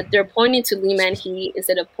 yeah, they're pointing to Lee Man He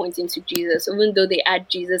instead of pointing to Jesus, even though they add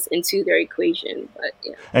Jesus into their equation. But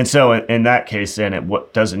yeah. And so in that case, then it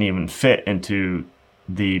doesn't even fit into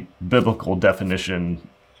the biblical definition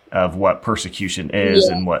of what persecution is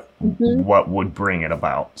and what would bring it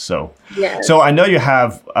about. So so I know you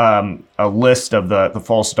have a list of the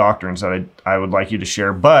false doctrines that I would like you to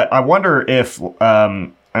share, but I wonder if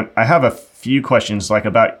I have a few questions like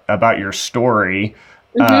about your story,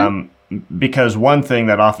 because one thing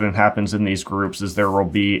that often happens in these groups is there will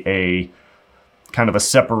be a kind of a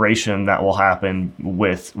separation that will happen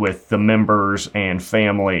with the members and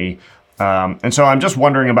family. And so I'm just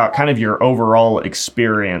wondering about kind of your overall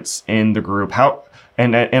experience in the group.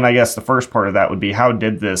 And I guess the first part of that would be, how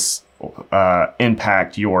did this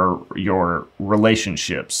impact your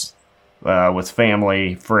relationships with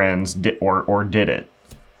family, friends, or did it?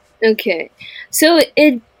 Okay, so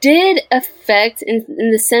it did affect in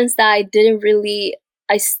the sense that I really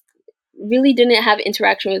didn't have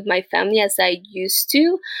interaction with my family as I used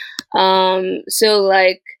to. So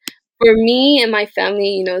like for me and my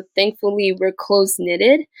family, thankfully we're close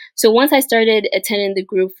knitted. So once I started attending the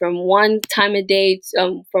group from one time a day,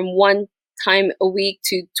 from one time a week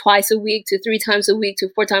to twice a week to 3 times a week to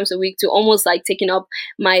 4 times a week to almost like taking up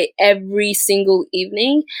my every single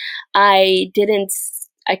evening, I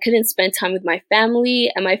couldn't spend time with my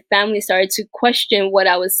family, and my family started to question what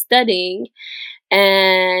I was studying.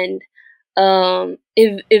 And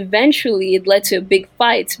eventually it led to a big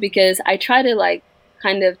fight because I tried to like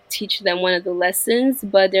kind of teach them one of the lessons,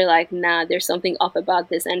 but they're like, nah, there's something off about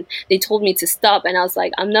this. And they told me to stop. And I was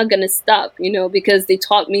like, I'm not going to stop, because they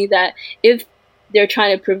taught me that if they're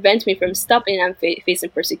trying to prevent me from stopping, I'm facing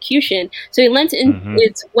persecution. So it went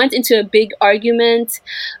into a big argument.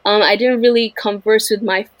 I didn't really converse with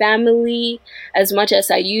my family as much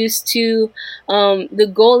as I used to.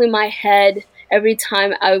 The goal in my head every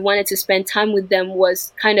time I wanted to spend time with them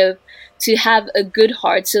was kind of to have a good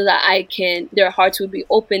heart so that their hearts would be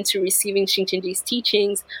open to receiving Shincheonji's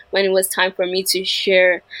teachings when it was time for me to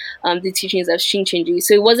share the teachings of Shincheonji.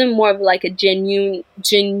 So it wasn't more of like a genuine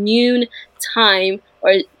time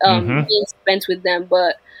or being spent with them,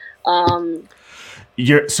 but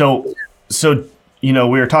we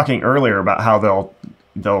were talking earlier about how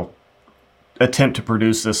they'll attempt to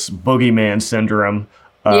produce this boogeyman syndrome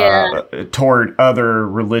toward other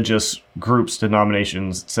religious groups,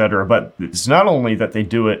 denominations, etc. But it's not only that they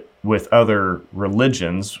do it with other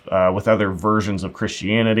religions, with other versions of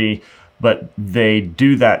Christianity, but they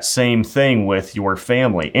do that same thing with your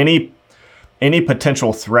family. Any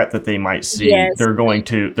potential threat that they might see, they're going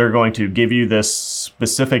to give you this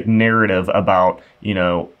specific narrative about,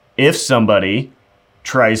 if somebody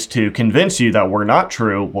tries to convince you that we're not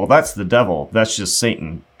true, well, that's the devil. That's just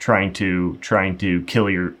Satan trying to kill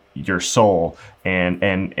your soul,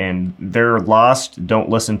 and they're lost. Don't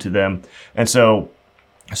listen to them. And so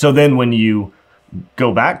then when you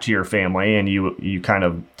go back to your family and you kind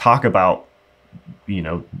of talk about,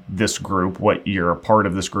 this group, what you're a part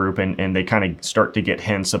of this group, and they kind of start to get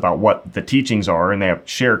hints about what the teachings are, and they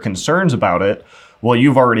share concerns about it. Well,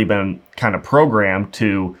 you've already been kind of programmed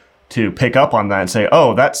to to pick up on that and say,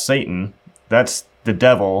 oh, that's Satan, that's the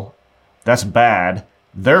devil, that's bad,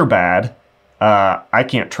 they're bad, I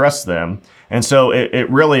can't trust them. And so it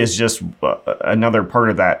really is just another part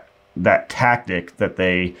of that tactic that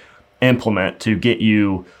they implement to get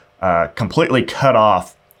you completely cut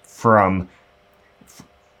off from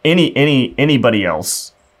anybody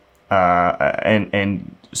else,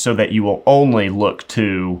 and so that you will only look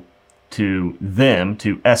to them,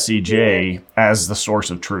 to SCJ, as the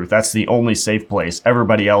source of truth. That's the only safe place.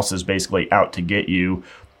 Everybody else is basically out to get you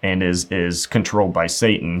and is controlled by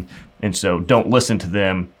Satan. And so don't listen to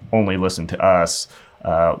them, only listen to us,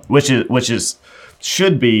 which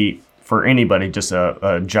should be for anybody just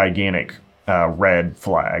a gigantic red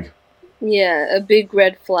flag. Yeah, a big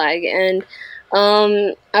red flag. And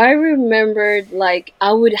I remembered, like,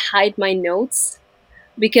 I would hide my notes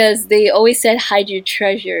because they always said hide your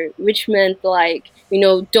treasure, which meant, like,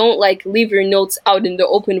 don't like leave your notes out in the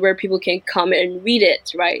open where people can come and read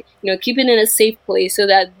it, right? Keep it in a safe place so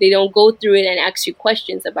that they don't go through it and ask you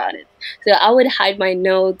questions about it. So I would hide my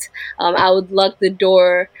notes. I would lock the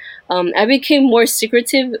door. I became more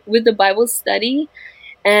secretive with the Bible study.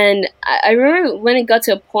 And I remember when it got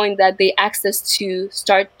to a point that they asked us to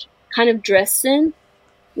start kind of dressing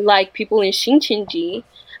like people in Shincheonji,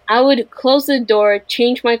 I would close the door,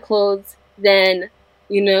 change my clothes, then,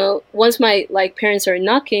 once my parents are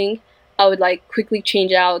knocking, I would quickly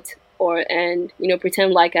change out and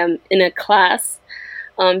pretend like I'm in a class,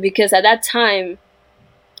 because at that time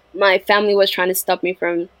my family was trying to stop me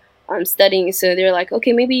from studying. So they're like,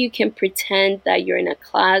 okay, maybe you can pretend that you're in a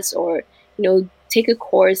class, or take a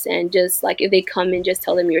course, and just if they come in, just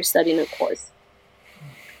tell them you're studying a course.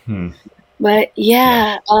 But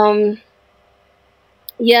yeah.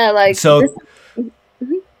 So this,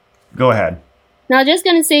 Mhm. Go ahead. Now, just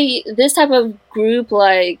gonna say, this type of group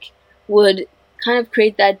would kind of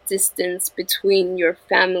create that distance between your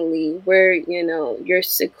family, where you're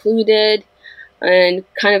secluded, and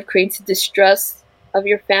kind of creates distrust of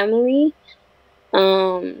your family.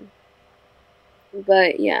 But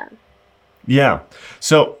yeah. Yeah.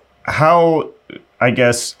 So how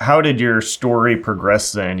did your story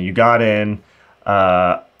progress then? You got in,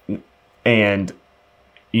 and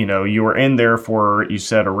you were in there for, you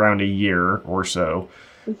said, around a year or so.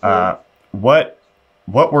 Mm-hmm.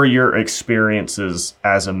 What were your experiences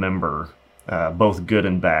as a member, both good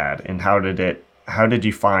and bad, and how did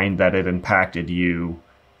you find that it impacted you,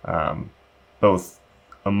 both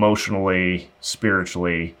emotionally,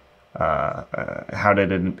 spiritually? How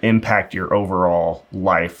did it impact your overall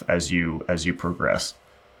life as you progress?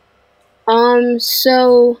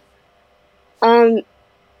 So, in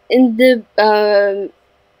the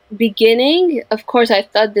beginning, of course, I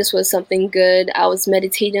thought this was something good. I was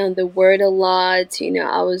meditating on the word a lot.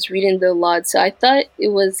 I was reading the lot, so I thought it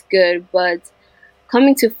was good. But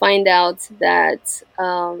coming to find out that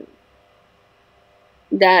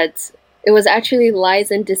that it was actually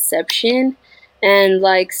lies and deception, and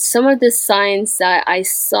some of the signs that I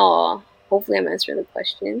saw. Hopefully, I'm answering the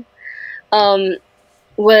question.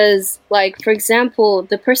 Was for example,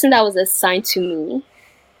 the person that was assigned to me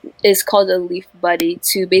is called a leaf buddy,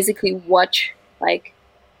 to basically watch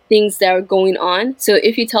things that are going on. So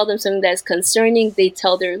if you tell them something that's concerning, they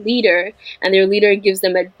tell their leader, and their leader gives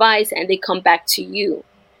them advice, and they come back to you.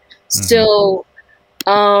 Mm-hmm. So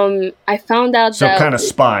I found out that kind of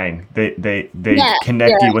spying. They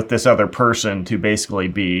connect you with this other person to basically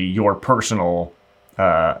be your personal,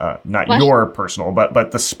 not your personal,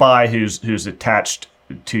 but the spy who's attached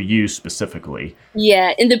to you specifically.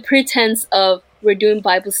 Yeah, in the pretense of we're doing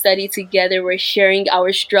Bible study together, we're sharing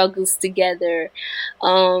our struggles together.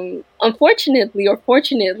 Unfortunately or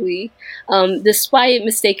fortunately, the spy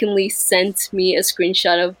mistakenly sent me a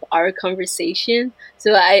screenshot of our conversation.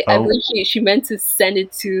 So I believe she meant to send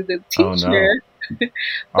it to the teacher,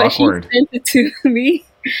 but Awkward. She sent it to me.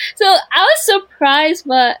 So I was surprised,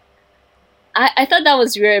 but I thought that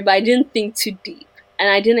was weird, but I didn't think too deep, and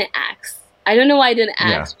I didn't ask. I don't know why I didn't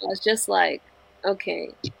ask. Yeah. I was just like, okay.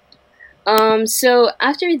 So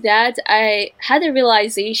after that, I had a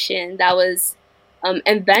realization that was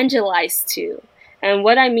evangelized to. And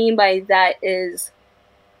what I mean by that is,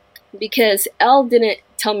 because Elle didn't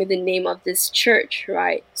tell me the name of this church,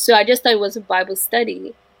 right? So I just thought it was a Bible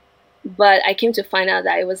study. But I came to find out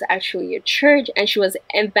that it was actually a church, and she was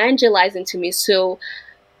evangelizing to me. So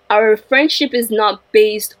our friendship is not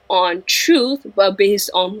based on truth, but based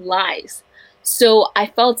on lies. So I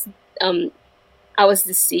felt I was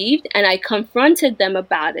deceived, and I confronted them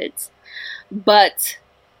about it. But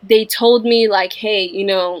they told me hey,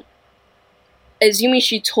 assuming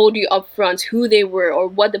she told you up front who they were or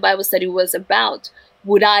what the Bible study was about,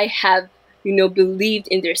 would I have, believed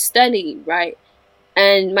in their study, right?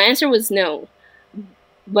 And my answer was no.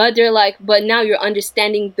 But they're like, but now you're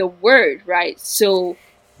understanding the word, right? So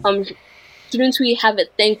um shouldn't we have a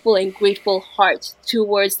thankful and grateful heart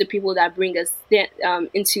towards the people that bring us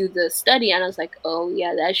into the study? And I was like, oh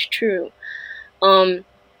yeah, that's true. Um,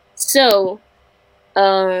 so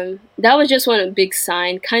that was just one big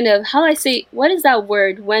sign. Kind of how I say, what is that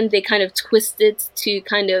word when they kind of twist it to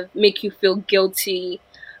kind of make you feel guilty?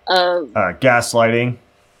 Gaslighting.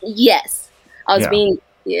 Yes, I was Yeah. being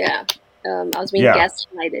yeah, I was being Yeah.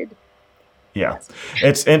 gaslighted. Yeah. Yes.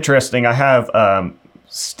 It's interesting. I have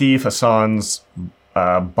Steve Hassan's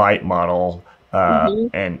bite model.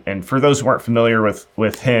 Mm-hmm. And for those who aren't familiar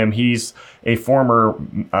with him, he's a former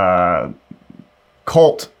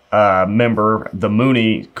cult member. The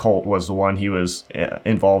Mooney cult was the one he was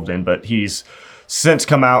involved in, but he's since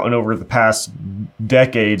come out and over the past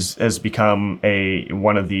decades has become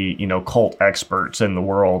one of the cult experts in the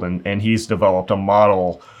world, and he's developed a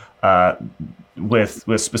model with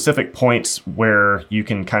specific points where you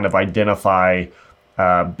can kind of identify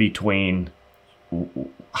between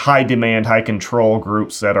high demand, high control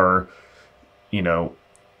groups that are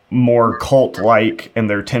more cult-like in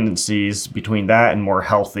their tendencies, between that and more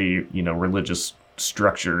healthy, religious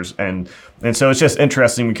structures. And so it's just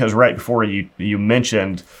interesting because right before you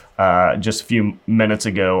mentioned just a few minutes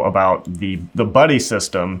ago about the buddy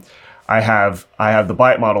system, I have the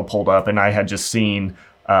bite model pulled up, and I had just seen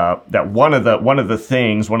that one of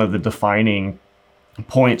the defining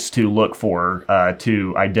points to look for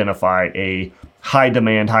to identify a high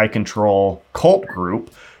demand, high control cult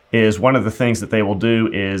group is one of the things that they will do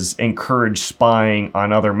is encourage spying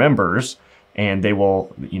on other members, and they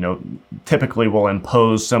will, typically will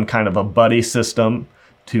impose some kind of a buddy system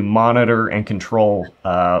to monitor and control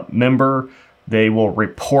member. They will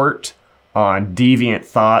report on deviant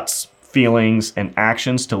thoughts, feelings, and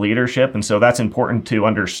actions to leadership. And so that's important to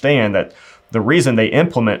understand that the reason they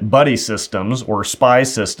implement buddy systems or spy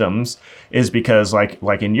systems is because,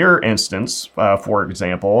 like in your instance, for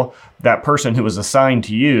example, that person who was assigned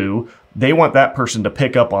to you, they want that person to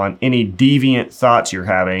pick up on any deviant thoughts you're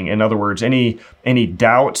having. In other words, any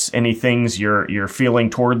doubts, any things you're feeling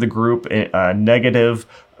toward the group, negative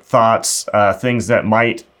thoughts, things that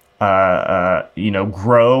might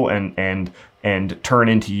grow and turn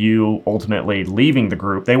into you ultimately leaving the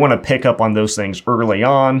group. They want to pick up on those things early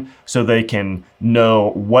on so they can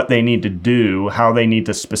know what they need to do, how they need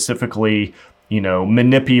to specifically,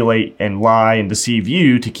 manipulate and lie and deceive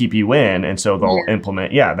you to keep you in. And so they'll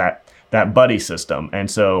implement, that buddy system.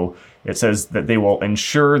 And so it says that they will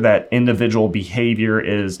ensure that individual behavior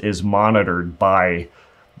is monitored by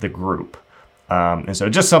the group. And so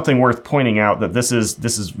just something worth pointing out that this is,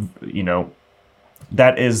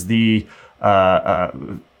 that is the,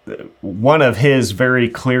 one of his very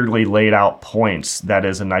clearly laid out points that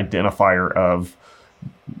is an identifier of,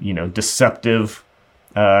 deceptive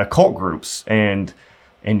cult groups. And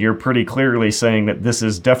you're pretty clearly saying that this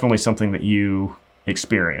is definitely something that you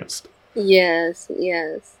experienced. Yes.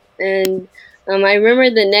 And I remember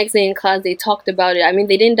the next day in class they talked about it. I mean,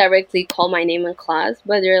 they didn't directly call my name in class,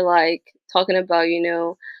 but they're like talking about,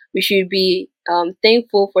 we should be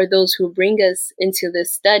thankful for those who bring us into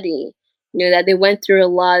this study. That they went through a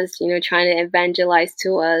lot, trying to evangelize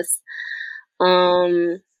to us.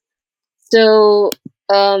 Um, so,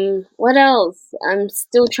 what else? I'm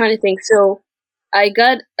still trying to think. So, I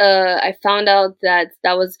found out I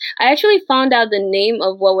actually found out the name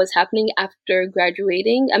of what was happening after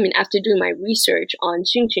graduating. I mean, after doing my research on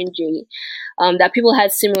Shincheonji, that people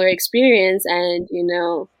had similar experience, and,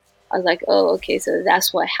 I was like, oh, okay, so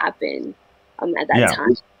that's what happened, at that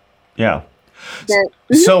time. Yeah. Then,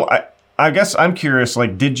 So I guess I'm curious,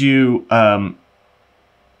 like, did you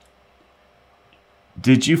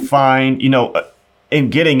find, in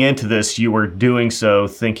getting into this, you were doing so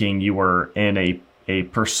thinking you were in a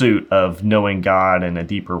pursuit of knowing God in a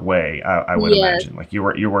deeper way, I would imagine. Like you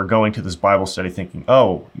were going to this Bible study thinking,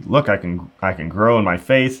 oh, look, I can grow in my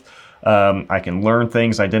faith. I can learn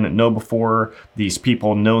things I didn't know before. These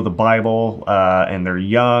people know the Bible, and they're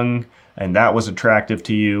young, and that was attractive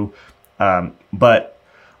to you. But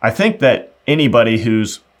I think that anybody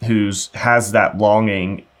who's has that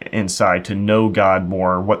longing inside to know God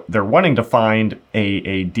more, what they're wanting to find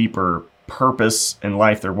a deeper purpose in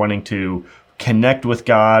life. They're wanting to connect with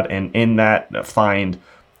God, and in that find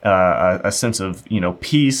a sense of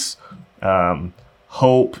peace,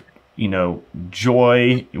 hope,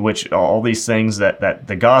 joy, which all these things that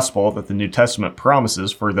the gospel, that the New Testament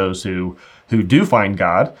promises for those who do find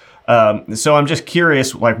God. So I'm just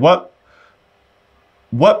curious, like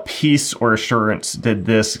what peace or assurance did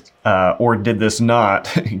this or did this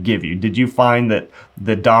not give you? Did you find that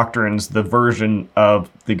the doctrines, the version of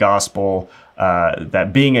the gospel,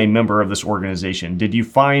 that being a member of this organization, did you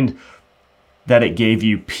find that it gave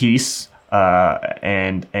you peace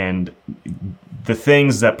and the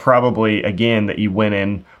things that probably, again, that you went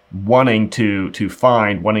in wanting to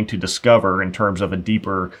find, wanting to discover in terms of a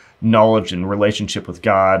deeper knowledge and relationship with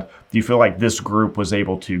God? Do you feel like this group was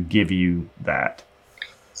able to give you that?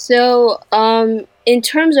 So, in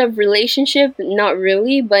terms of relationship, not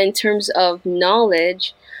really, but in terms of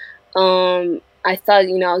knowledge, I thought,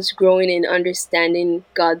 I was growing in understanding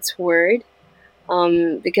God's word,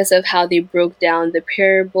 because of how they broke down the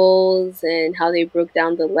parables and how they broke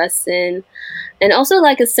down the lesson, and also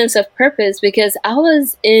like a sense of purpose, because I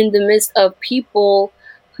was in the midst of people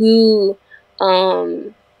who,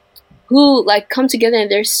 um, like come together and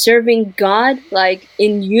they're serving God like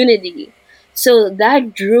in unity. So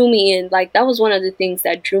that drew me in. Like that was one of the things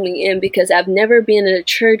that drew me in, because I've never been in a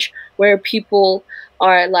church where people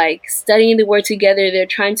are like studying the word together. They're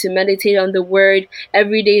trying to meditate on the word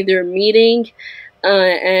every day. They're meeting,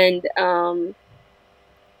 and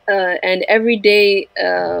every day.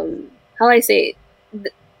 How do I say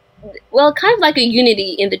it? Well, kind of like a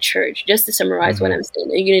unity in the church, just to summarize what I'm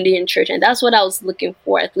saying, a unity in church. And that's what I was looking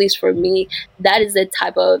for, at least for me. That is the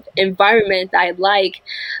type of environment that I like,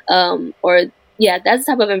 that's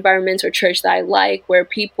the type of environment or church that I like, where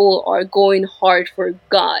people are going hard for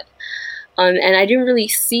God. And I didn't really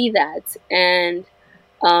see that. And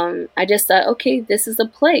I just thought, okay, this is a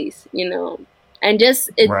place, and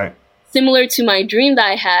just it Right. similar to my dream that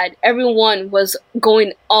I had, everyone was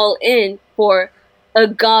going all in for a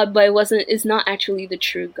God, but it's not actually the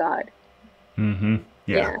true God. Mm-hmm.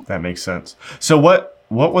 Yeah, that makes sense. So what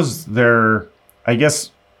was their, I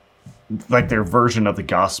guess, like their version of the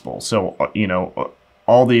gospel? So,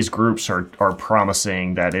 all these groups are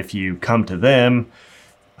promising that if you come to them,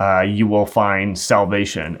 you will find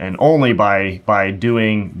salvation, and only by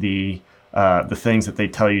doing the things that they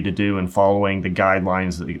tell you to do and following the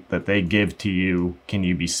guidelines that they give to you can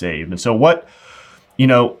you be saved. And so what,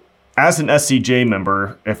 as an SCJ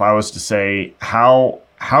member, if I was to say, how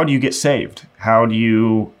do you get saved? How do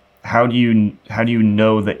you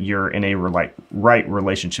know that you're in a right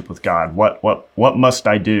relationship with God? What must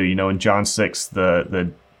I do? In John 6,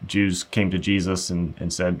 the Jews came to Jesus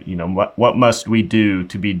and said, what must we do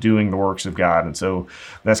to be doing the works of God? And so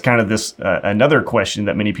that's kind of this another question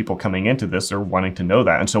that many people coming into this are wanting to know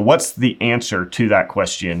that. And so what's the answer to that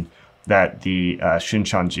question that the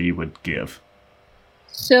Shincheonji would give?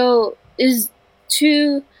 So is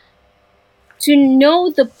to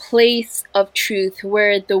know the place of truth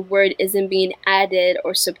where the word isn't being added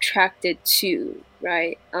or subtracted to,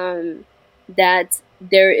 right? That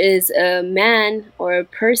there is a man or a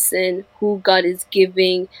person who God is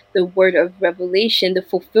giving the word of revelation, the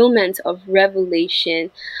fulfillment of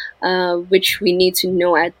revelation, which we need to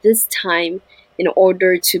know at this time in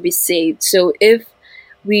order to be saved. So if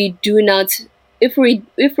we're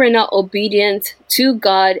not obedient to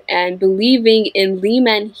God and believing in Lee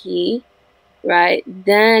Man He, right,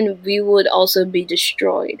 then we would also be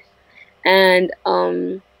destroyed. And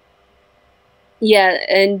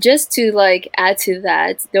and just to like add to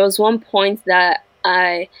that, there was one point that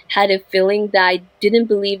I had a feeling that I didn't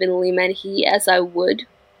believe in Lee Man He as I would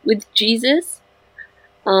with Jesus.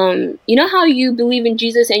 You know how you believe in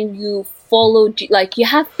Jesus and you follow, like you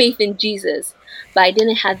have faith in Jesus, but I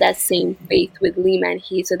didn't have that same faith with Lee Man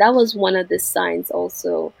He. So that was one of the signs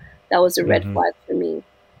also that was a red flag for me.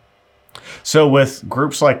 So with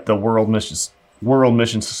groups like the World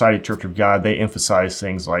Mission Society Church of God, they emphasize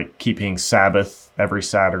things like keeping Sabbath every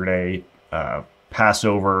Saturday,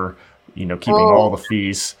 Passover, keeping all the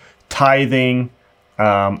feasts, tithing,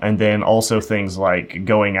 and then also things like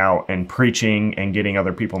going out and preaching and getting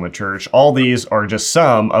other people in the church. All these are just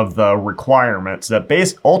some of the requirements that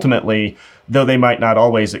ultimately, though they might not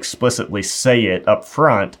always explicitly say it up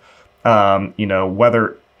front,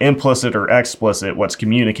 whether implicit or explicit, what's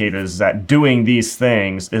communicated is that doing these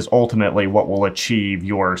things is ultimately what will achieve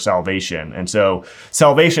your salvation. And so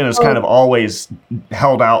salvation is kind of always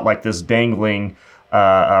held out like this dangling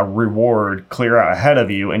reward clear out ahead of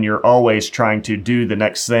you, and you're always trying to do the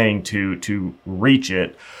next thing to reach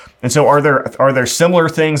it. And so are there similar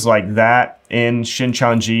things like that in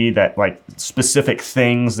Shincheonji, that like specific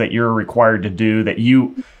things that you're required to do that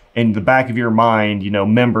you, in the back of your mind,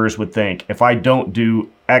 members would think, if I don't do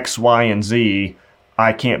X, Y, and Z,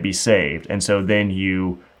 I can't be saved. And so then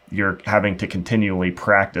you're having to continually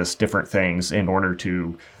practice different things in order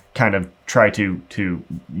to kind of try to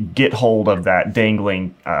get hold of that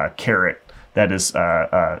dangling carrot that is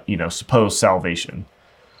supposed salvation?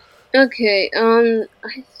 Okay.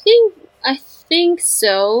 I think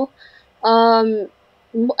so. Um,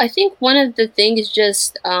 I think one of the things is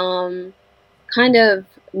just kind of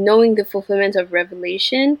knowing the fulfillment of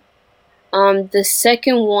Revelation. The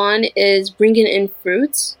second one is bringing in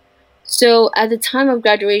fruits. So at the time of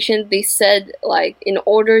graduation, they said like in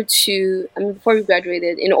order to, I mean, before we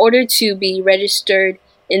graduated, in order to be registered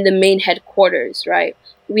in the main headquarters, right?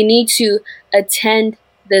 We need to attend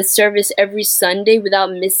the service every Sunday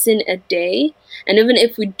without missing a day. And even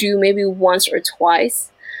if we do maybe once or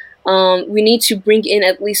twice, we need to bring in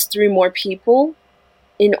at least three more people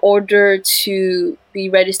in order to be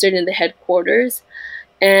registered in the headquarters.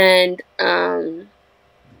 And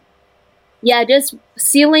yeah, just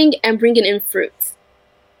sealing and bringing in fruits.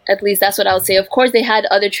 At least that's what I would say. Of course, they had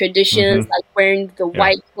other traditions Mm-hmm. like wearing the Yeah.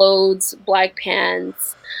 white clothes, black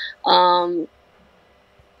pants, um,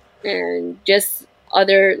 and just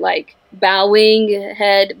other like bowing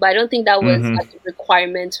head. But I don't think that was Mm-hmm. like a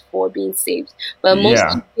requirement for being saved. But Yeah.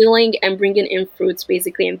 mostly healing and bringing in fruits,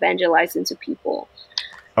 basically evangelizing to people.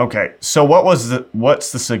 Okay. So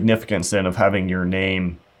what's the significance then of having your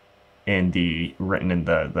name in the written in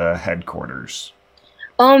the headquarters?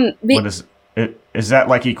 What Be- is it? Is that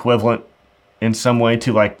like equivalent in some way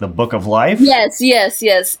to like the Book of Life? Yes, yes,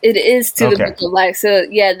 yes. It is to the book Okay. of life. So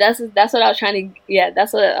yeah, that's what I was trying to. Yeah,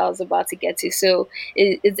 that's what I was about to get to. So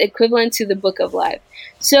it's equivalent to the book of life.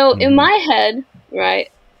 So in Mm-hmm. my head, right,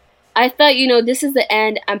 I thought this is the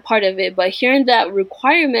end. I'm part of it. But hearing that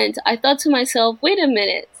requirement, I thought to myself, wait a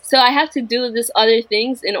minute. So I have to do this other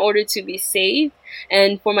things in order to be saved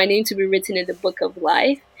and for my name to be written in the book of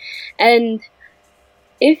life. And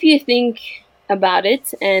if you think about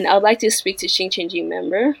it, and I'd like to speak to Shincheonji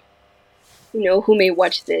member, who may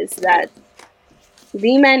watch this, that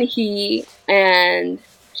Lee Man-hee and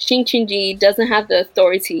Shincheonji doesn't have the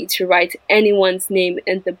authority to write anyone's name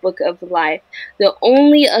in the Book of Life. The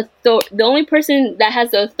only person that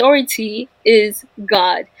has the authority is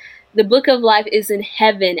God. The Book of Life is in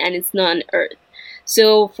heaven and it's not on earth.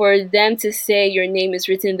 So for them to say your name is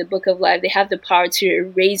written in the Book of Life, they have the power to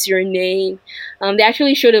erase your name. They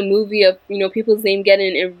actually showed a movie of people's name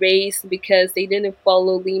getting erased because they didn't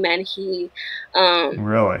follow Lee Man-hee. Um,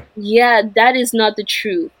 Really? yeah, that is not the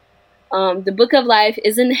truth. The book of life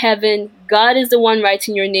is in heaven. God is the one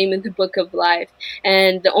writing your name in the book of life,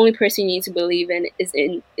 and the only person you need to believe in is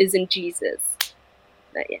in Jesus.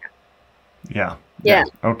 But yeah, Yeah. yeah.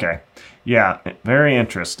 Yeah. Okay. Yeah. Very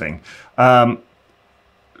interesting. Um,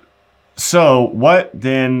 so what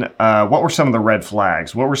then? What were some of the red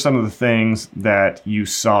flags? What were some of the things that you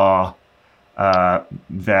saw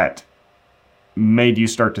that made you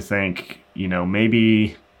start to think,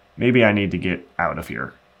 maybe I need to get out of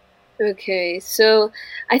here? Okay, so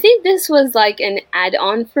I think this was like an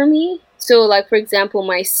add-on for me. So, like for example,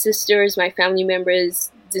 my sisters, my family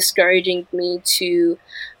members discouraging me to,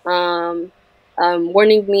 um,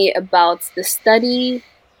 warning me about the study,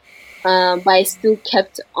 but I still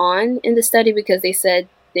kept on in the study because they said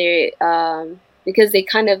because they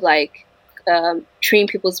kind of like train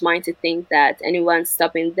people's mind to think that anyone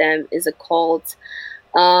stopping them is a cult.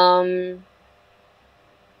 Um,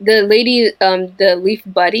 the lady, the Leaf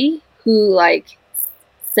Buddy, who like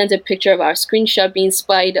sent a picture of our screenshot being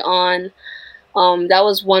spied on. That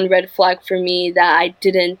was one red flag for me that I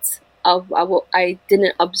didn't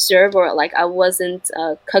observe, or like I wasn't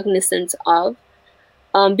cognizant of.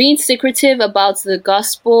 Being secretive about the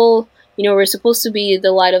gospel. We're supposed to be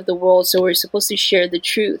the light of the world, so we're supposed to share the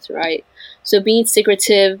truth, right? So being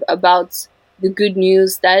secretive about the good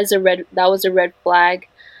news, that was a red flag.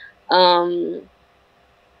 Um,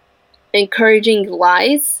 Encouraging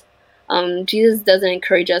lies. Jesus doesn't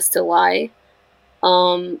encourage us to lie.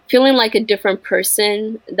 Feeling like a different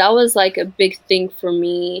person, that was like a big thing for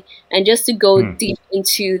me. And just to go Hmm. deep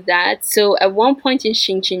into that, so at one point in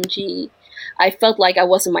Shincheonji, I felt like I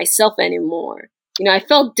wasn't myself anymore. I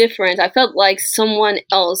felt different. I felt like someone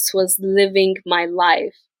else was living my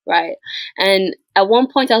life, right? And at one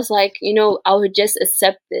point I was like, I would just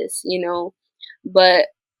accept this, but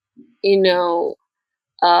you know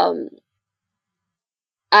um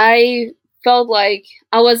I felt like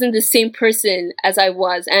I wasn't the same person as I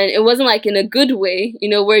was. And it wasn't like in a good way,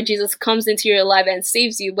 where Jesus comes into your life and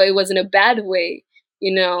saves you, but it was in a bad way,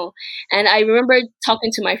 you know. And I remember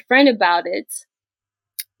talking to my friend about it,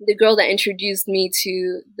 the girl that introduced me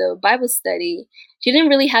to the Bible study. She didn't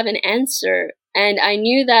really have an answer. And I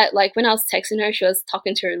knew that, like, when I was texting her, she was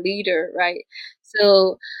talking to her leader, right?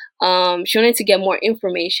 So she wanted to get more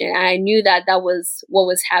information. And I knew that that was what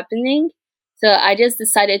was happening. So I just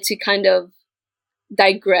decided to kind of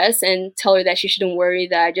digress and tell her that she shouldn't worry,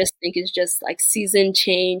 that I just think it's just like season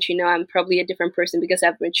change. I'm probably a different person because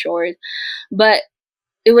I've matured. But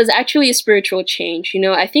it was actually a spiritual change.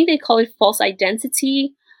 I think they call it false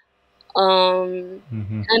identity.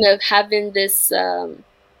 Mm-hmm. Kind of having this.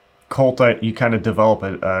 You kind of develop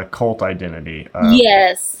a cult identity.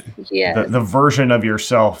 Yes, The yes, the version of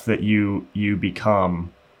yourself that you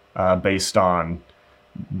become based on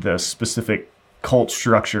the specific cult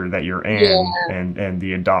structure that you're in, yeah, and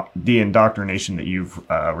the indoctrination that you've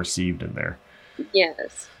received in there.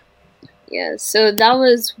 yes. Yeah, so that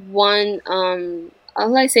was one, how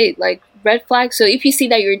do I say, like red flag. So if you see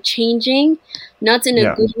that you're changing, not in a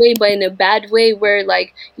Yeah. good way, but in a bad way, where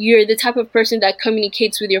like you're the type of person that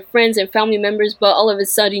communicates with your friends and family members, but all of a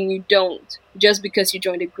sudden you don't, just because you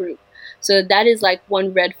joined a group. So that is like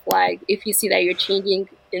one red flag if you see that you're changing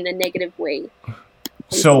in a negative way.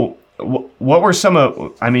 So, what were some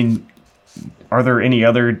of? I mean, are there any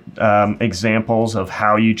other examples of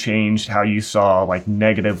how you changed, how you saw like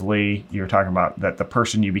negatively? You're talking about that the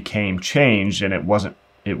person you became changed, and it wasn't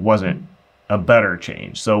a better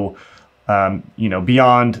change. So,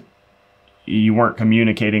 beyond you weren't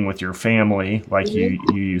communicating with your family like Mhm.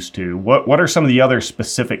 you used to. What are some of the other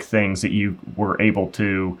specific things that you were able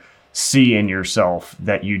to see in yourself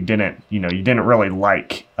that you didn't really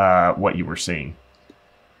like what you were seeing?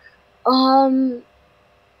 Um,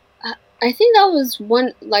 I think that was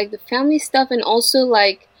one, like the family stuff, and also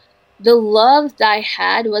like the love that I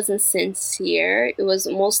had wasn't sincere. It was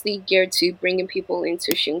mostly geared to bringing people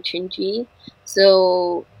into Shincheonji.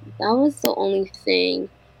 So that was the only thing.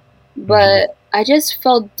 Mm-hmm. But I just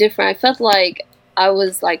felt different. I felt like I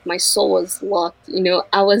was like my soul was locked.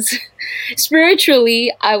 I was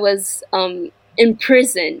spiritually I was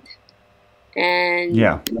imprisoned, and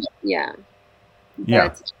Yeah, yeah. yeah,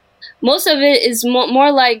 But most of it is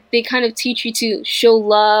more like they kind of teach you to show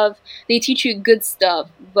love. They teach you good stuff,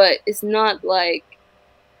 but it's not like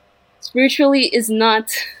spiritually is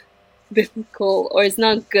not biblical, or it's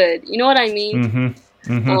not good. You know what I mean?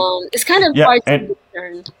 mm-hmm, mm-hmm. It's kind of Yeah, hard and to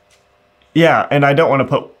discern. yeah, and I don't want to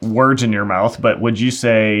put words in your mouth, but would you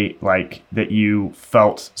say like that you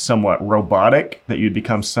felt somewhat robotic, that you'd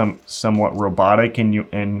become somewhat robotic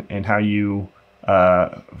in how you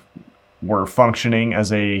uh, were functioning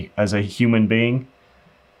as a human being?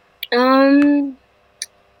 Um,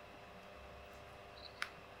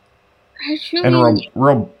 And actually,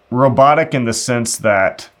 robotic in the sense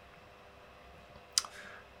that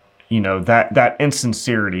that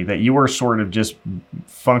insincerity, that you were sort of just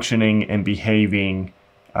functioning and behaving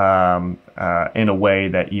in a way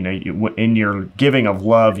that in your giving of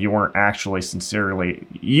love you weren't actually sincerely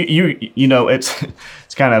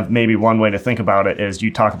it's kind of maybe one way to think about it is you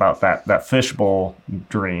talk about that fishbowl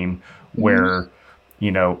dream mhm, where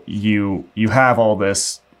you have all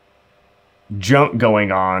this junk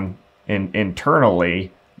going on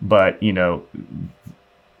internally, but so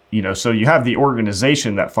you have the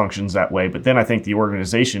organization that functions that way, but then I think the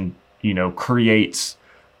organization creates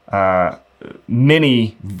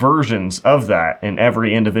many versions of that in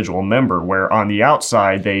every individual member, where on the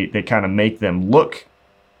outside they kind of make them look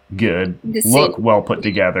good, the same. look well put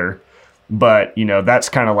together, but that's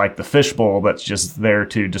kind of like the fishbowl that's just there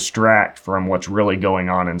to distract from what's really going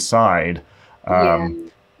on inside. Yeah. um,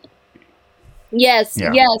 Yes.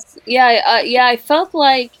 yeah. Yes. Yeah. Yeah. I felt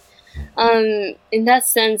like, in that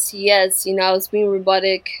sense, yes. I was being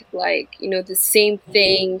robotic, like the same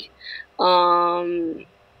thing, um,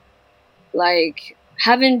 like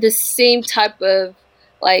having the same type of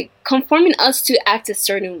like conforming us to act a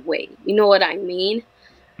certain way. You know what I mean?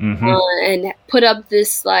 Mm-hmm. And put up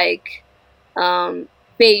this like um,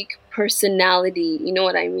 fake personality. You know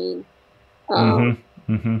what I mean? Um,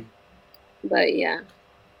 Mm-hmm. Mm-hmm. but yeah,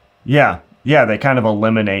 Yeah, yeah, they kind of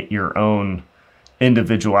eliminate your own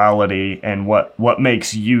individuality and what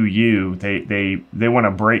makes you you. They want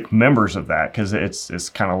to break members of that, because it's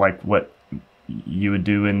kind of like what you would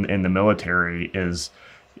do in the military is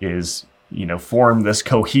form this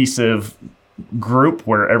cohesive group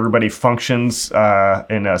where everybody functions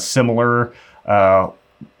in a similar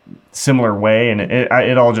way, and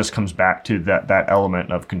it all just comes back to that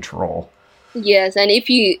element of control. yes. And if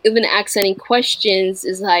you even ask any questions,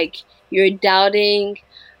 it's like you're doubting.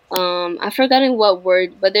 I've forgotten what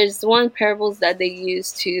word, but there's one parables that they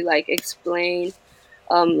use to like explain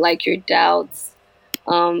like your doubts.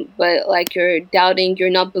 But like you're doubting, you're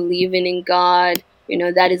not believing in God.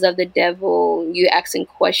 That is of the devil. You asking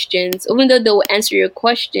questions, even though they'll answer your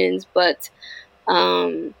questions, but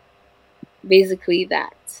um, basically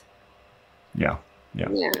that. Yeah, yeah.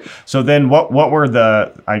 Yeah. So then what were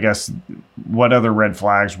the, I guess, what other red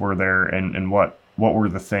flags were there, and what were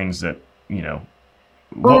the things that, you know,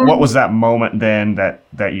 what Um, was that moment then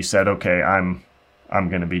that you said, okay, I'm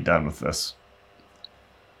going to be done with this?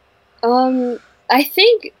 um, I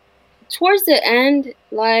think towards the end,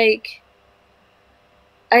 like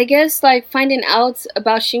I guess like finding out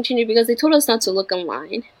about Shincheonji because they told us not to look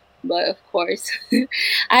online, but of course,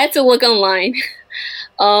 I had to look online.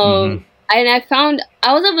 Um, Mm-hmm. and I found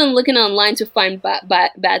I wasn't even looking online to find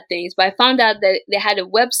bad things, but I found out that they had a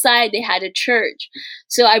website, they had a church.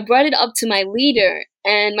 So I brought it up to my leader,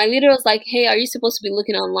 and my leader was like, "Hey, are you supposed to be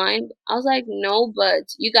looking online?" I was like, "No,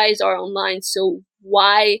 but you guys are online, so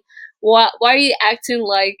why are you acting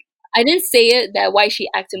like?" I didn't say it that why she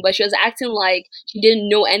acting, but she was acting like she didn't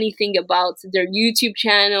know anything about their YouTube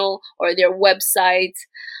channel or their website.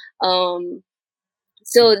 Um,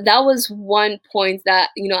 so that was one point that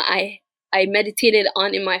I meditated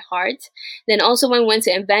on in my heart. Then also when we went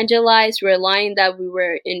to evangelize, relying that we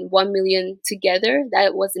were in 1 million together.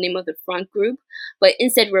 That was the name of the front group, but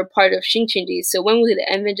instead we're part of Shincheonji. So when we would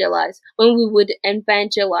evangelize,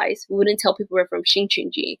 we wouldn't tell people we're from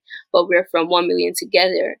Shincheonji, but we're from 1 million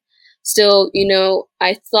together. So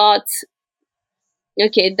I thought,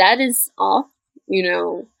 okay, that is off,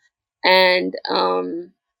 and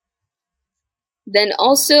then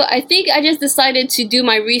also I think I just decided to do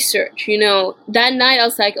my research. That night I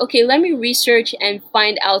was like, okay, let me research and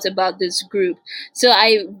find out about this group. So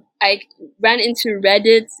I ran into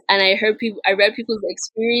Reddit, and I read people's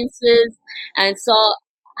experiences and saw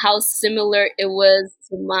how similar it was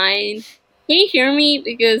to mine. Can you hear me?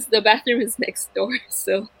 Because the bathroom is next door.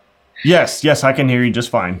 So Yes, I can hear you just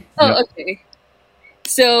fine. oh, Yep. okay.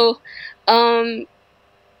 So um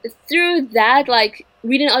through that, like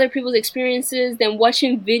reading other people's experiences, then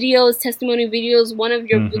watching videos, testimony videos. One of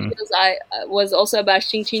your Mm-hmm. videos I was also about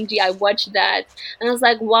Shincheonji. I watched that, and I was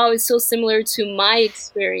like, wow, it's so similar to my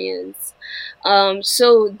experience.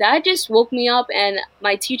 So that just woke me up, and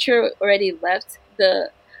my teacher already left.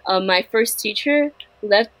 My first teacher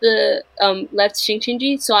left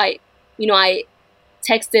Shincheonji, so I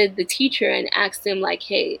texted the teacher and asked him like,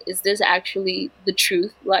 hey, is this actually the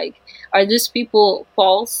truth? Like, are these people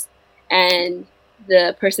false? And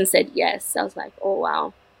the person said yes. I was like, oh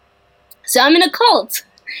wow, so I'm in a cult.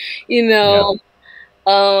 you Yeah.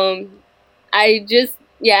 know I just,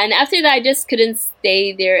 yeah, and after that I just couldn't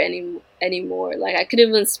stay there anymore. Like I couldn't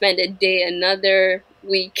even spend a day, another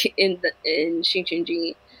week in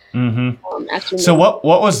Shincheonji Mm-hmm. after So knowing.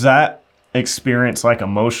 what was that experience like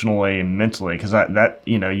emotionally and mentally? Because that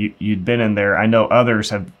you'd been in there. I know others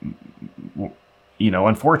have,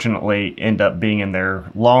 unfortunately end up being in there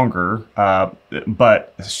longer.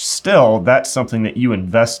 But still, that's something that you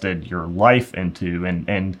invested your life into,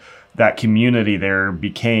 and that community there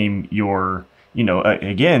became your,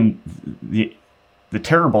 again, the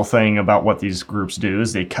terrible thing about what these groups do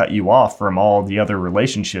is they cut you off from all the other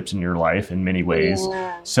relationships in your life in many ways,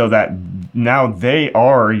 Yeah. so that now they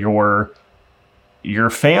are your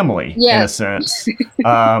family in a Yes. sense.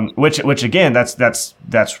 Which again,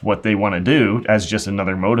 that's what they want to do as just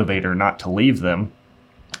another motivator, not to leave them.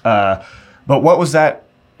 But what was that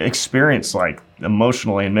experience like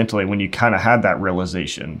emotionally and mentally when you kind of had that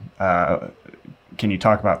realization? Can you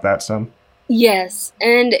talk about that some? Yes,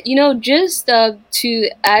 and just to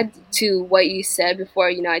add to what you said before,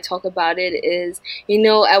 I talk about it is,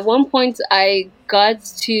 at one point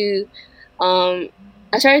um,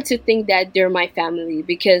 I started to think that they're my family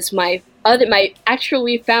because my actual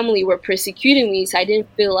real family were persecuting me, so I didn't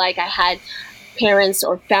feel like I had parents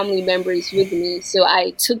or family members with me. So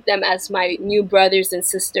I took them as my new brothers and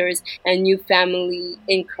sisters and new family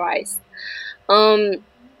in Christ. Um,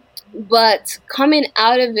 but coming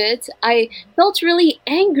out of it, I felt really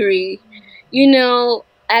angry,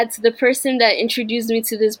 at the person that introduced me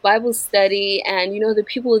to this Bible study and, the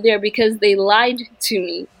people there because they lied to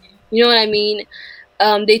me. You know what I mean?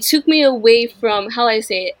 They took me away from, how I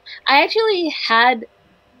say it, I actually had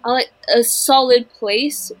a solid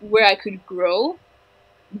place where I could grow.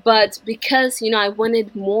 But because, I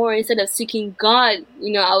wanted more instead of seeking God,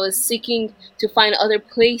 I was seeking to find other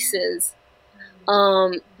places.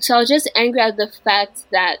 So I was just angry at the fact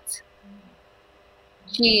that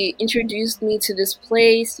he introduced me to this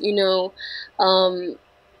place. Um,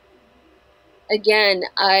 Again,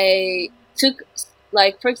 I took,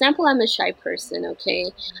 like, for example, I'm a shy person, okay,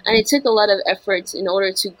 and it took a lot of effort in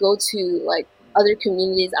order to go to like other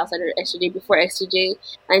communities outside of SJ before SJ,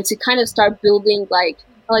 and to kind of start building like,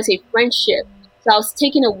 how I say, friendship. So I was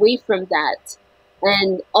taken away from that,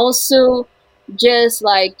 and also just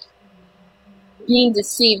like being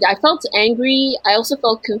deceived. I felt angry. I also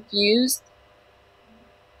felt confused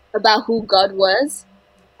about who God was.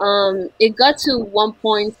 it got to one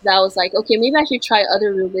point that I was like, okay, maybe I should try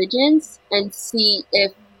other religions and see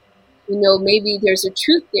if, maybe there's a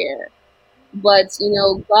truth there. But,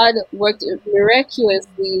 God worked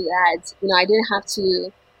miraculously that, I didn't have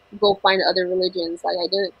to go find other religions. Like, I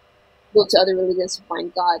didn't go to other religions to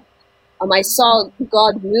find God. I saw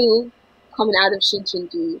God move coming out of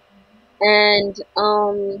Shincheonji. And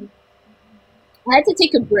I had to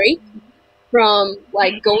take a break from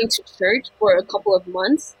like going to church for a couple of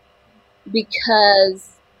months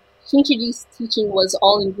because Shincheonji's teaching was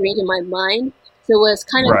all ingrained in my mind. So it was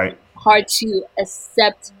kind of Right. hard to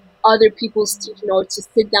accept other people's teaching or to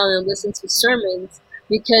sit down and listen to sermons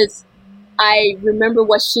because I remember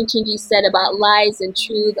what Shincheonji said about lies and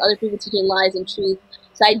truth, other people teaching lies and truth.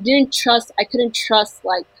 So I couldn't trust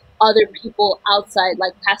like other people outside,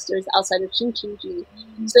 like pastors outside of Shincheonji.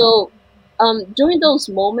 So during those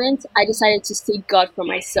moments, I decided to seek God for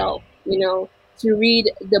myself, to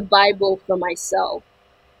read the Bible for myself.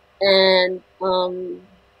 And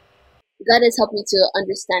God has helped me to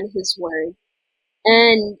understand His Word.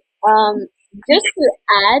 And just to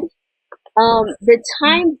add, the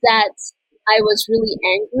time that I was really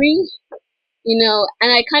angry,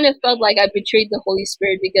 and I kind of felt like I betrayed the Holy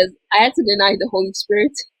Spirit because I had to deny the Holy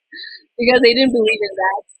Spirit because they didn't believe in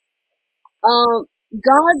that.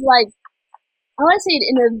 God, like, I want to say it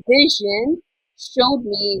in a vision, showed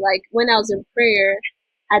me, like, when I was in prayer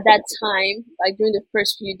at that time, like during the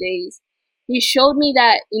first few days, He showed me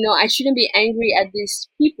that, I shouldn't be angry at these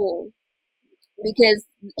people because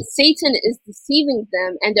Satan is deceiving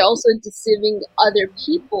them and they're also deceiving other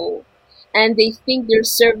people. And they think they're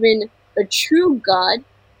serving a true God,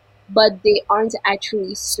 but they aren't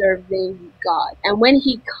actually serving God. And when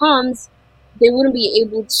He comes, they wouldn't be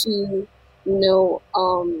able to,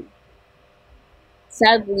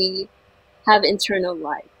 sadly, have eternal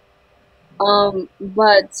life.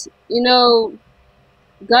 But,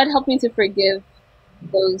 God helped me to forgive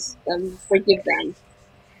them.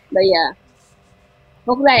 But yeah,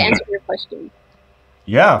 hopefully I answered your question.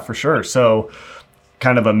 Yeah, for sure. So,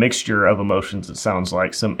 kind of a mixture of emotions, it sounds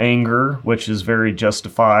like. Some anger, which is very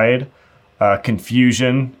justified,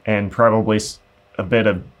 confusion, and probably a bit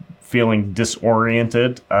of feeling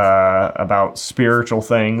disoriented about spiritual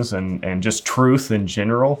things and just truth in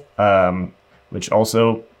general, which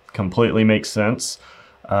also completely makes sense.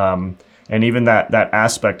 And even that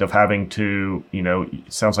aspect of having to,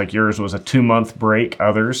 it sounds like yours was a 2-month break.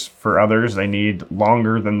 For others, they need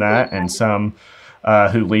longer than that. Yeah. And some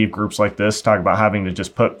who leave groups like this talk about having to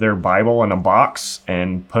just put their Bible in a box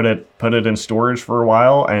and put it in storage for a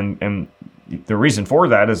while. And the reason for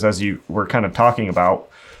that is, as you were kind of talking about,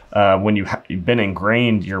 when you've been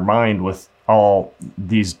ingrained your mind with all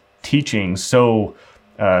these teachings so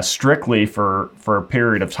strictly for a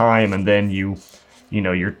period of time, and then you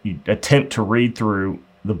attempt to read through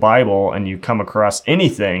the Bible and you come across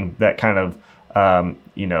anything that kind of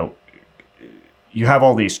you have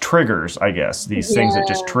all these triggers, I guess, these things that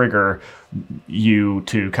just trigger you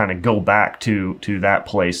to kind of go back to that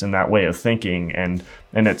place and that way of thinking. And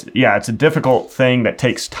it's a difficult thing that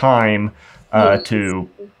takes time to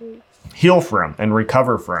heal from and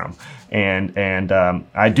recover from. And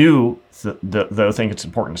I do though think it's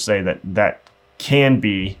important to say that can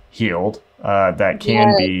be healed. That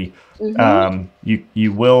can be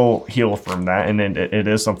you will heal from that, and it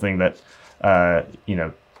is something that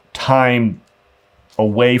time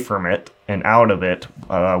away from it and out of it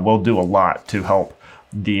will do a lot to help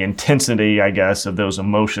the intensity, I guess, of those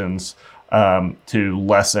emotions to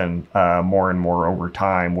lessen more and more over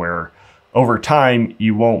time, where over time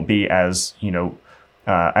you won't be as you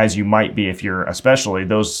might be if you're, especially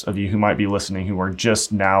those of you who might be listening who are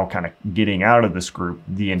just now kind of getting out of this group.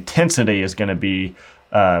 The intensity is going to be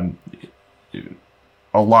a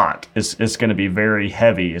lot. It's going to be very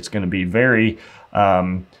heavy. It's going to be very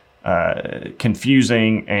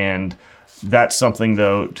confusing, and that's something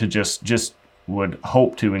though to just would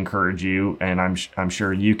hope to encourage you, and I'm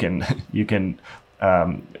sure you can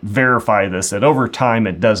verify this, that over time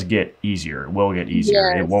it does get easier. It will get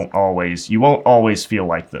easier. Yes. You won't always feel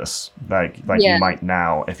like this, like Yeah. you might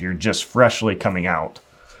now if you're just freshly coming out.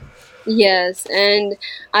 Yes, and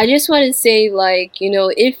I just want to say, like,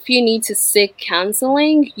 if you need to seek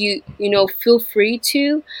counseling, feel free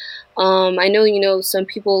to. I know, some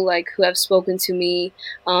people like who have spoken to me,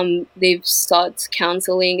 they've sought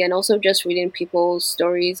counseling, and also just reading people's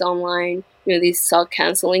stories online, they sought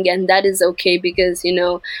counseling, and that is okay because,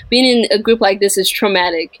 being in a group like this is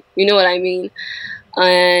traumatic. You know what I mean?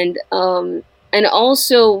 And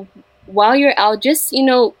also while you're out, just,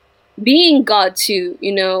 being God too,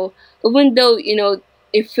 even though,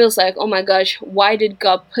 it feels like, oh my gosh, why did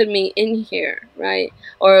God put me in here, right?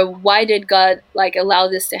 Or why did God like allow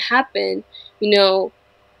this to happen? You know,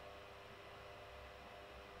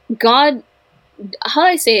 God, how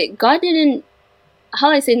I say it, God didn't, how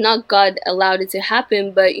I say, not God allowed it to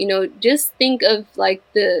happen, but just think of like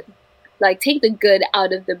take the good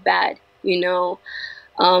out of the bad.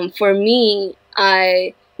 For me,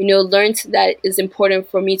 I learned that it's important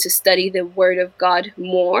for me to study the Word of God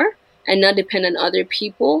more and not depend on other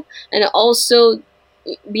people, and also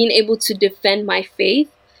being able to defend my faith.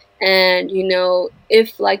 And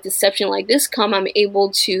if like deception like this come, I'm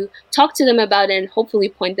able to talk to them about it and hopefully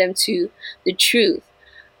point them to the truth.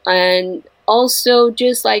 And also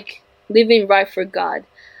just like living right for God.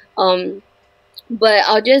 Um, but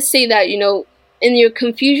I'll just say that, in your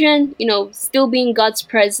confusion, still being God's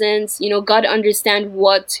presence, God understands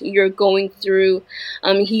what you're going through.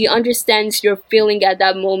 He understands your feeling at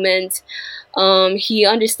that moment. He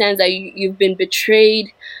understands that you've been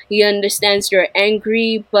betrayed. He understands you're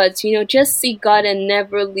angry, but, just seek God and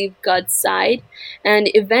never leave God's side. And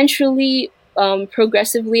eventually,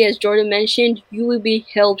 progressively, as Jordan mentioned, you will be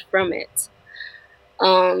healed from it.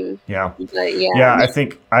 Yeah. But yeah. Yeah, I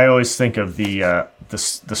think I always think of the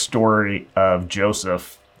story of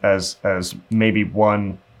Joseph as maybe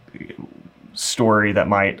one story that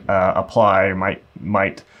might apply, or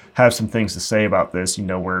might have some things to say about this.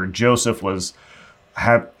 Where Joseph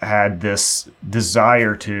had this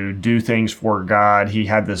desire to do things for God. He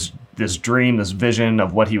had this dream, this vision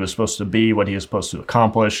of what he was supposed to be, what he was supposed to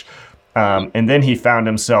accomplish, and then he found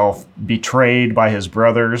himself betrayed by his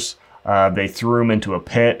brothers. They threw him into a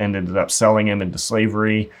pit and ended up selling him into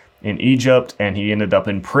slavery in Egypt, and he ended up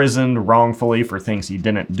imprisoned wrongfully for things he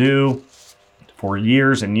didn't do for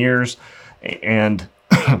years and years. And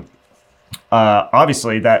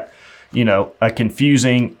obviously that, a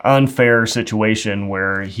confusing, unfair situation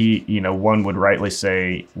where one would rightly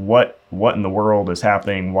say, what in the world is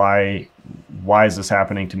happening? Why is this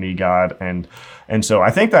happening to me, God? And so I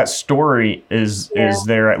think that story is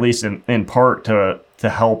there, at least in part, to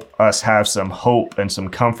help us have some hope and some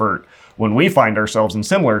comfort when we find ourselves in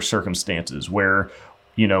similar circumstances where,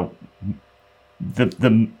 the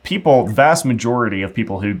people, vast majority of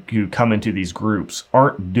people who come into these groups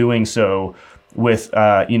aren't doing so with,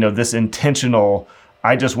 this intentional,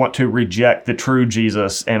 I just want to reject the true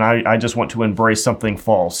Jesus and I just want to embrace something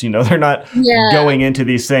false. They're not going into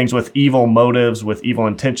these things with evil motives, with evil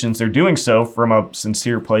intentions. They're doing so from a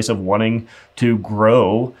sincere place of wanting to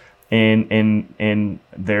grow in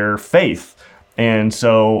their faith. And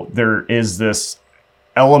so there is this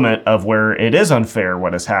element of where it is unfair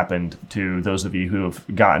what has happened to those of you who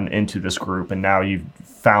have gotten into this group, and now you've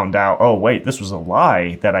found out, oh wait, this was a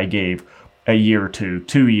lie that I gave a year or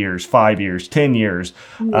 2 years, 5 years, 10 years.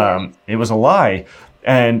 It was a lie.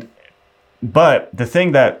 But the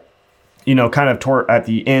thing that kind of toward at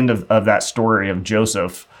the end of that story of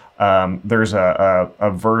Joseph, there's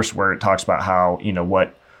a verse where it talks about how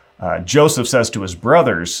what Joseph says to his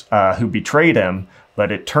brothers who betrayed him. But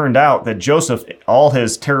it turned out that Joseph, all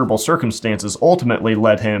his terrible circumstances, ultimately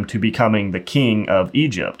led him to becoming the king of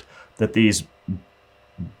Egypt. That these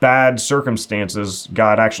bad circumstances,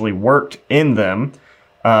 God actually worked in them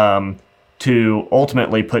to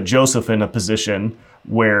ultimately put Joseph in a position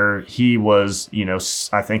where he was,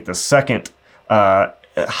 I think the second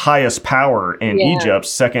highest power in Egypt,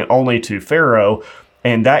 second only to Pharaoh.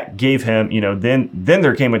 And that gave him, then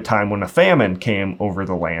there came a time when a famine came over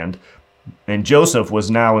the land. And Joseph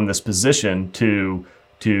was now in this position to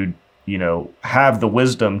have the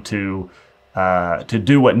wisdom to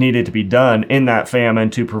do what needed to be done in that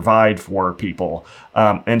famine to provide for people.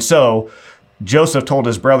 And so Joseph told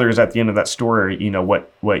his brothers at the end of that story,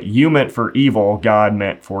 what you meant for evil, God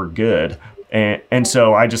meant for good. And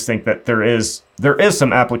so I just think that there is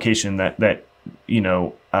some application that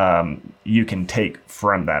you can take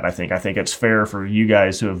from that. I think it's fair for you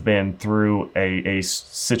guys who have been through a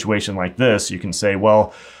situation like this. You can say,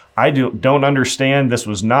 well, I don't understand. This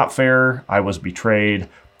was not fair. I was betrayed,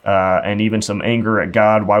 and even some anger at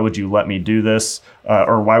God. Why would you let me do this?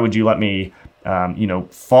 Or why would you let me,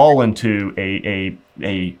 fall into a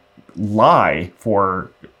lie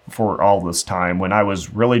for all this time when I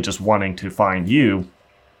was really just wanting to find you?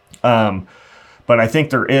 But I think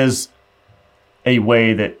there is a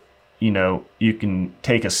way that you can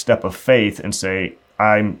take a step of faith and say,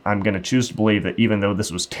 I'm going to choose to believe that even though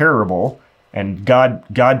this was terrible and God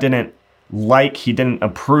didn't he didn't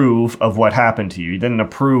approve of what happened to you. He didn't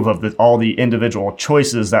approve of all the individual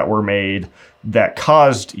choices that were made that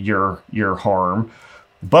caused your harm.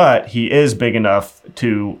 But he is big enough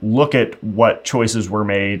to look at what choices were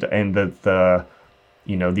made and the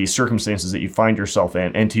these circumstances that you find yourself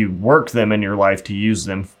in, and to work them in your life to use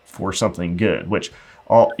them for something good, which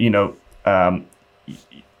all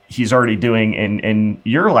he's already doing in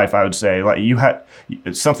your life. I would say, like, you had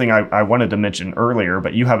something I wanted to mention earlier,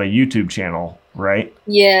 but you have a YouTube channel, right?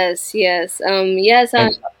 Yes, yes. Yes,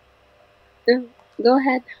 And go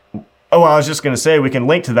ahead. oh, I was just going to say we can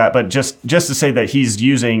link to that, but just to say that he's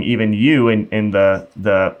using even you in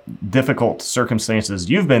the difficult circumstances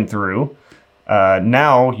you've been through.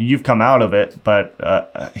 Now you've come out of it,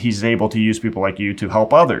 but he's able to use people like you to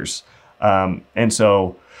help others. And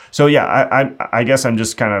so yeah, I guess I'm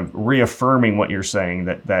just kind of reaffirming what you're saying,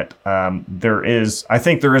 that I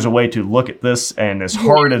think there is a way to look at this, and as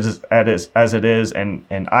hard as it is,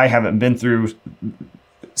 and I haven't been through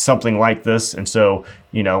something like this, and so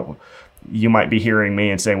you might be hearing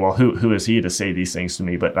me and saying, well, who is he to say these things to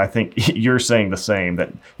me? But I think you're saying the same,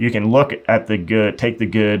 that you can look at the good, take the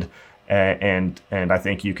good, and I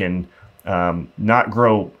think you can not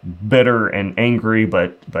grow bitter and angry,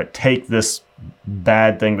 but take this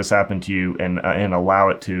bad thing that's happened to you and allow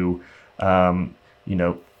it to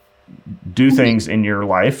do things in your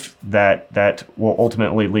life that will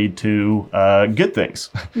ultimately lead to good things.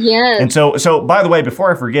 Yes. And so by the way,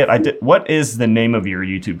 before I forget, what is the name of your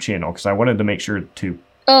YouTube channel? Because I wanted to make sure to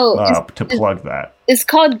plug that. It's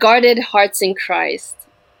called Guarded Hearts in Christ.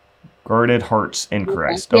 Guarded Hearts in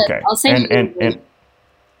Christ. Yes, Okay. I'll send you the link.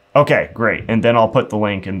 Okay, great. And then I'll put the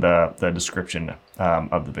link in the description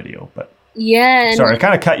of the video. But yeah, sorry, I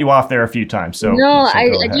kind of cut you off there a few times. So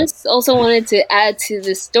I just also wanted to add to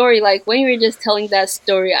the story. Like, when you were just telling that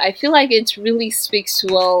story, I feel like it really speaks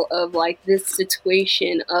well of like this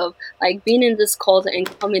situation of like being in this cult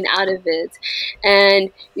and coming out of it,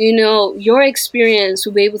 and your experience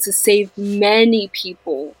will be able to save many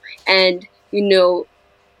people, and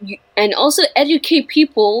and also educate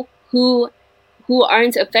people who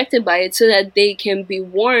aren't affected by it, so that they can be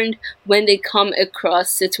warned when they come across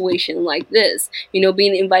situation like this,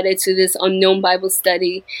 being invited to this unknown Bible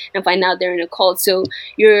study and find out they're in a cult. So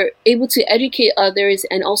you're able to educate others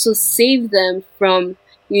and also save them from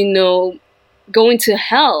going to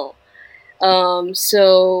hell.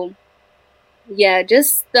 So yeah,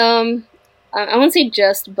 just I won't say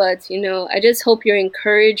just, but I just hope you're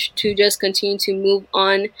encouraged to just continue to move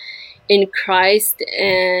on in Christ.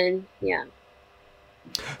 And yeah.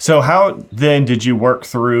 So how then did you work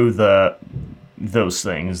through those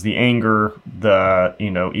things, the anger, the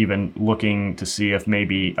even looking to see if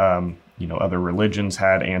maybe other religions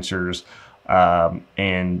had answers,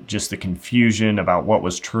 and just the confusion about what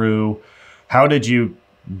was true? How did you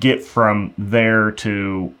get from there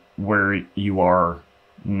to where you are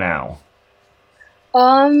now?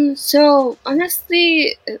 So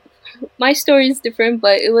honestly, my story is different,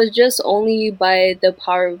 but it was just only by the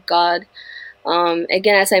power of God.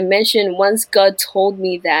 Again, as I mentioned, once God told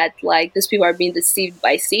me that like these people are being deceived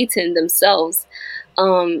by Satan themselves,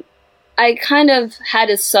 I kind of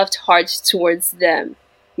had a soft heart towards them.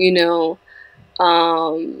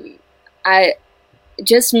 I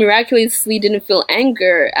just miraculously didn't feel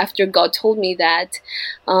anger after God told me that,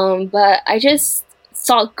 but I just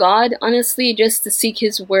sought God, honestly, just to seek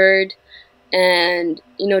His word, and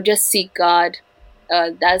just seek God.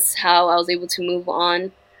 That's how I was able to move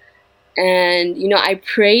on. And I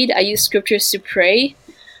prayed. I used scriptures to pray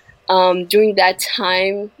during that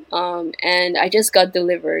time, and I just got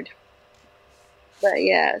delivered. But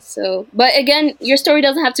yeah, but again, your story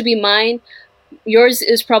doesn't have to be mine. Yours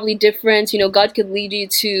is probably different. God could lead you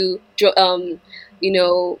to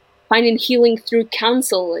finding healing through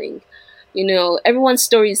counseling. Everyone's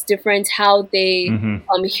story is different, how they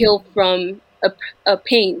heal from a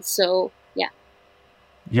pain. So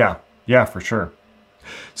yeah, for sure.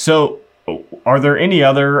 So, are there any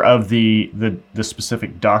other of the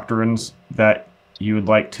specific doctrines that you would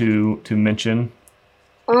like to mention?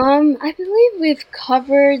 I believe we've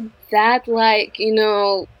covered that. Like,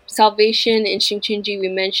 salvation in Shincheonji, we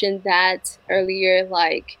mentioned that earlier.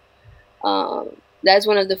 Like, that's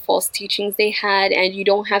one of the false teachings they had, and you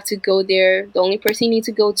don't have to go there. The only person you need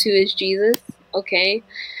to go to is Jesus. Okay.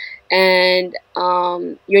 And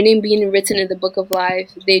your name being written in the book of life,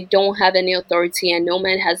 they don't have any authority, and no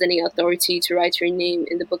man has any authority to write your name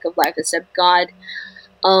in the book of life except God.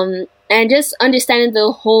 And just understanding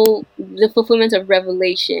the fulfillment of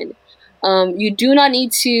Revelation. You do not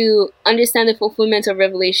need to understand the fulfillment of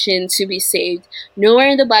Revelation to be saved. Nowhere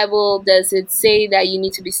in the Bible does it say that you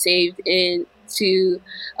need to be saved. You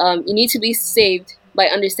need to be saved by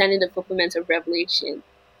understanding the fulfillment of Revelation.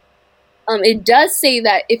 It does say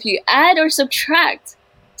that if you add or subtract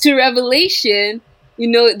to Revelation,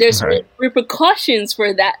 There's Right. repercussions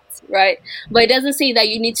for that, right? But it doesn't say that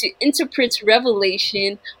you need to interpret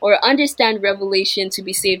revelation or understand revelation to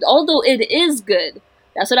be saved, although it is good.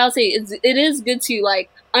 That's what I'll say. It is good to like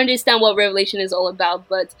understand what revelation is all about,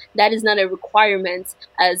 but that is not a requirement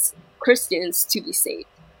as Christians to be saved.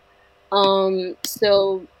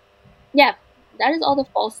 So yeah, that is all the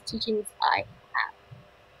false teachings I.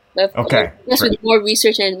 But of course, Okay. just Great. with more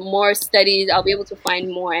research and more studies, I'll be able to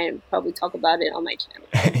find more and probably talk about it on my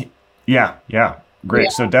channel. Yeah. Yeah.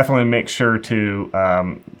 Great. So Yeah, definitely make sure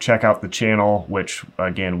to check out the channel, which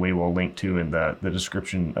again we will link to in the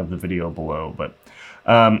description of the video below. But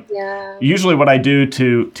yeah. usually, what I do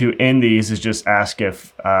to end these is just ask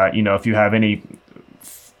if if you have any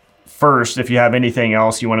first, if you have anything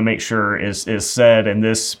else you want to make sure is said in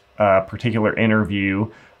this particular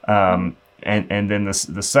interview. And then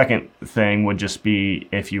the second thing would just be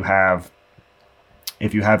if you have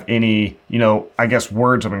any, I guess,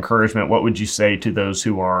 words of encouragement. What would you say to those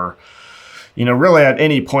who are, really at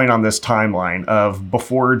any point on this timeline of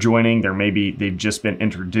before joining, they've just been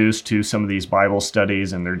introduced to some of these Bible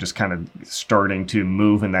studies and they're just kind of starting to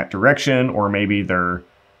move in that direction, or maybe they're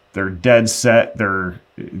dead set, they're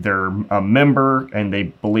a member and they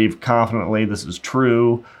believe confidently this is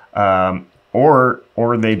true,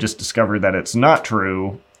 or they just discovered that it's not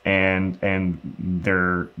true and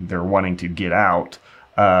they're wanting to get out.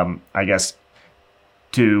 I guess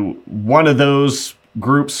to one of those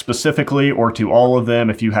groups specifically, or to all of them,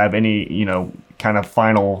 if you have any kind of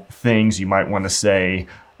final things you might want to say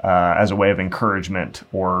as a way of encouragement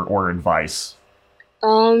or advice.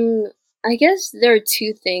 I guess there are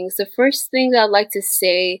two things. The first thing that I'd like to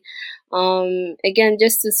say, again,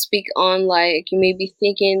 just to speak on, like, you may be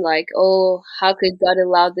thinking like, oh, how could God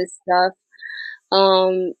allow this stuff?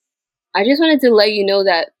 Um, I just wanted to let you know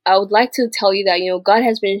that I would like to tell you that, God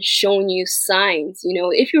has been showing you signs.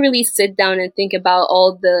 If you really sit down and think about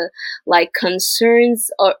all the like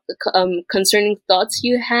concerns or concerning thoughts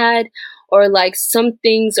you had, or like some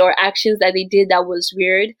things or actions that they did that was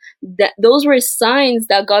weird, that those were signs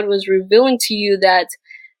that God was revealing to you that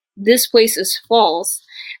this place is false.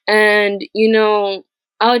 And,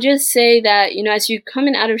 I'll just say that, as you're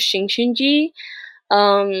coming out of Shincheonji,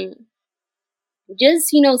 um,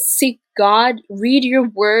 just seek God, read your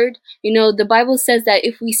word. The Bible says that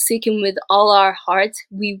if we seek him with all our hearts,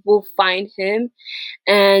 we will find him.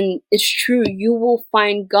 And it's true, you will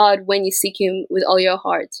find God when you seek him with all your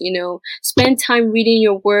heart. Spend time reading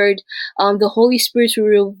your word. The Holy Spirit will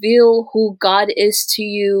reveal who God is to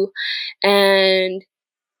you. And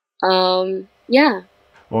yeah.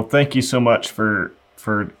 Well, thank you so much for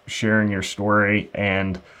sharing your story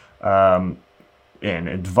and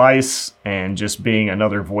advice, and just being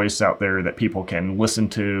another voice out there that people can listen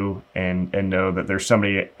to and know that there's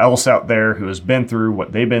somebody else out there who has been through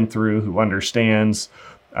what they've been through, who understands,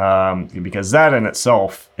 because that in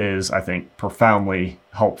itself is, I think, profoundly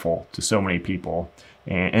helpful to so many people.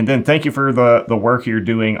 And then thank you for the work you're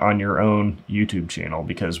doing on your own YouTube channel,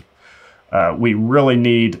 because we really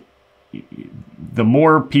need the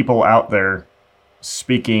more people out there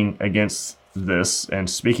speaking against this and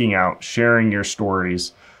speaking out, sharing your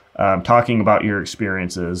stories, talking about your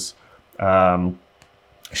experiences,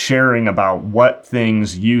 sharing about what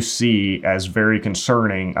things you see as very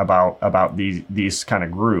concerning about these kind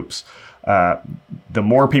of groups. The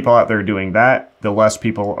more people out there doing that, the less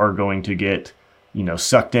people are going to get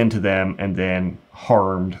sucked into them and then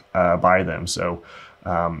harmed by them. So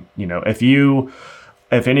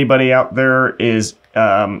if anybody out there is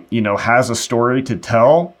has a story to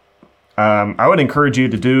tell, I would encourage you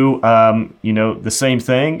to do, the same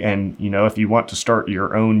thing. And, if you want to start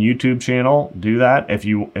your own YouTube channel, do that. If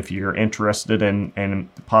you're interested in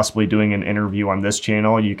possibly doing an interview on this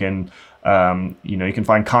channel, you can, you can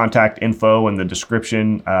find contact info in the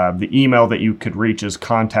description. The email that you could reach is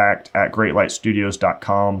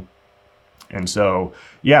contact@greatlightstudios.com. And so,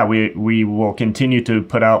 yeah, we will continue to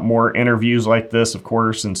put out more interviews like this, of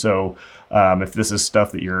course. And so, if this is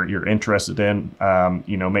stuff that you're interested in,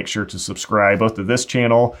 make sure to subscribe both to this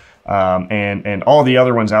channel and all the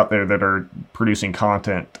other ones out there that are producing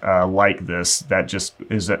content like this. That just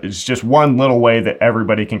is just one little way that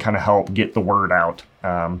everybody can kind of help get the word out,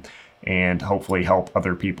 and hopefully help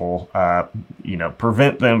other people.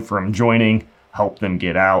 Prevent them from joining, help them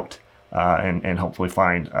get out. And hopefully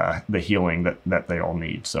find the healing that they all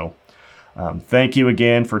need. So thank you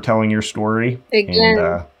again for telling your story. Again,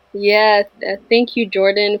 And, yeah, thank you,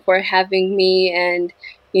 Jordan, for having me. And,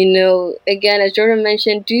 again, as Jordan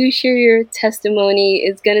mentioned, do share your testimony.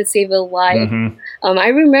 It's going to save a life. mm-hmm. I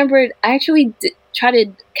remembered, I actually try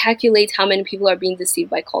to calculate how many people are being deceived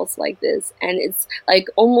by cults like this, and it's like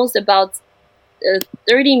almost about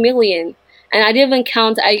 30 million. And I didn't even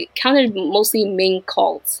count, I counted mostly main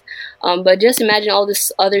cults. But just imagine all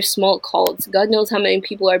this other small cults. God knows how many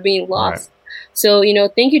people are being lost. Right. So,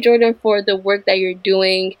 thank you, Jordan, for the work that you're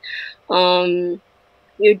doing.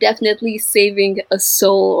 You're definitely saving a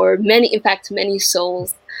soul, or many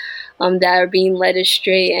souls that are being led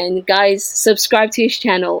astray. And guys, subscribe to his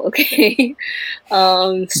channel, okay?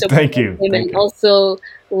 Thank you. And also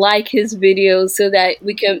like his videos so that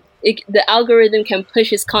the algorithm can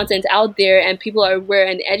push his content out there and people are aware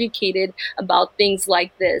and educated about things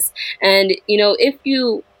like this. And, if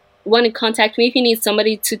you want to contact me, if you need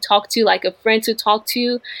somebody to talk to, like a friend to talk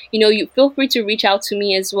to, you feel free to reach out to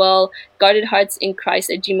me as well,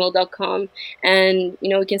 guardedheartsinchrist@gmail.com. And,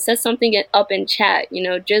 we can set something up and chat,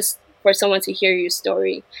 just for someone to hear your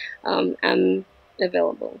story. I'm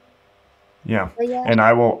available. Yeah. And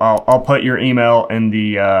I'll put your email in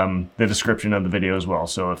the description of the video as well.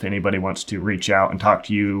 So if anybody wants to reach out and talk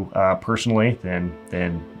to you personally,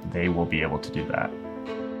 then they will be able to do that.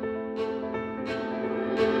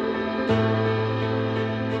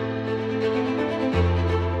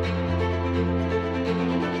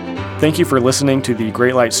 Thank you for listening to the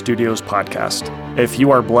Great Light Studios podcast. If you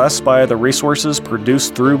are blessed by the resources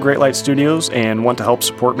produced through Great Light Studios and want to help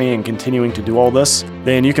support me in continuing to do all this,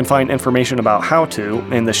 then you can find information about how to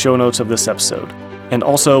in the show notes of this episode. And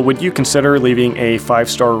also, would you consider leaving a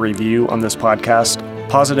 5-star review on this podcast?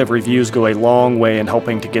 Positive reviews go a long way in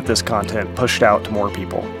helping to get this content pushed out to more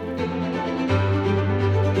people.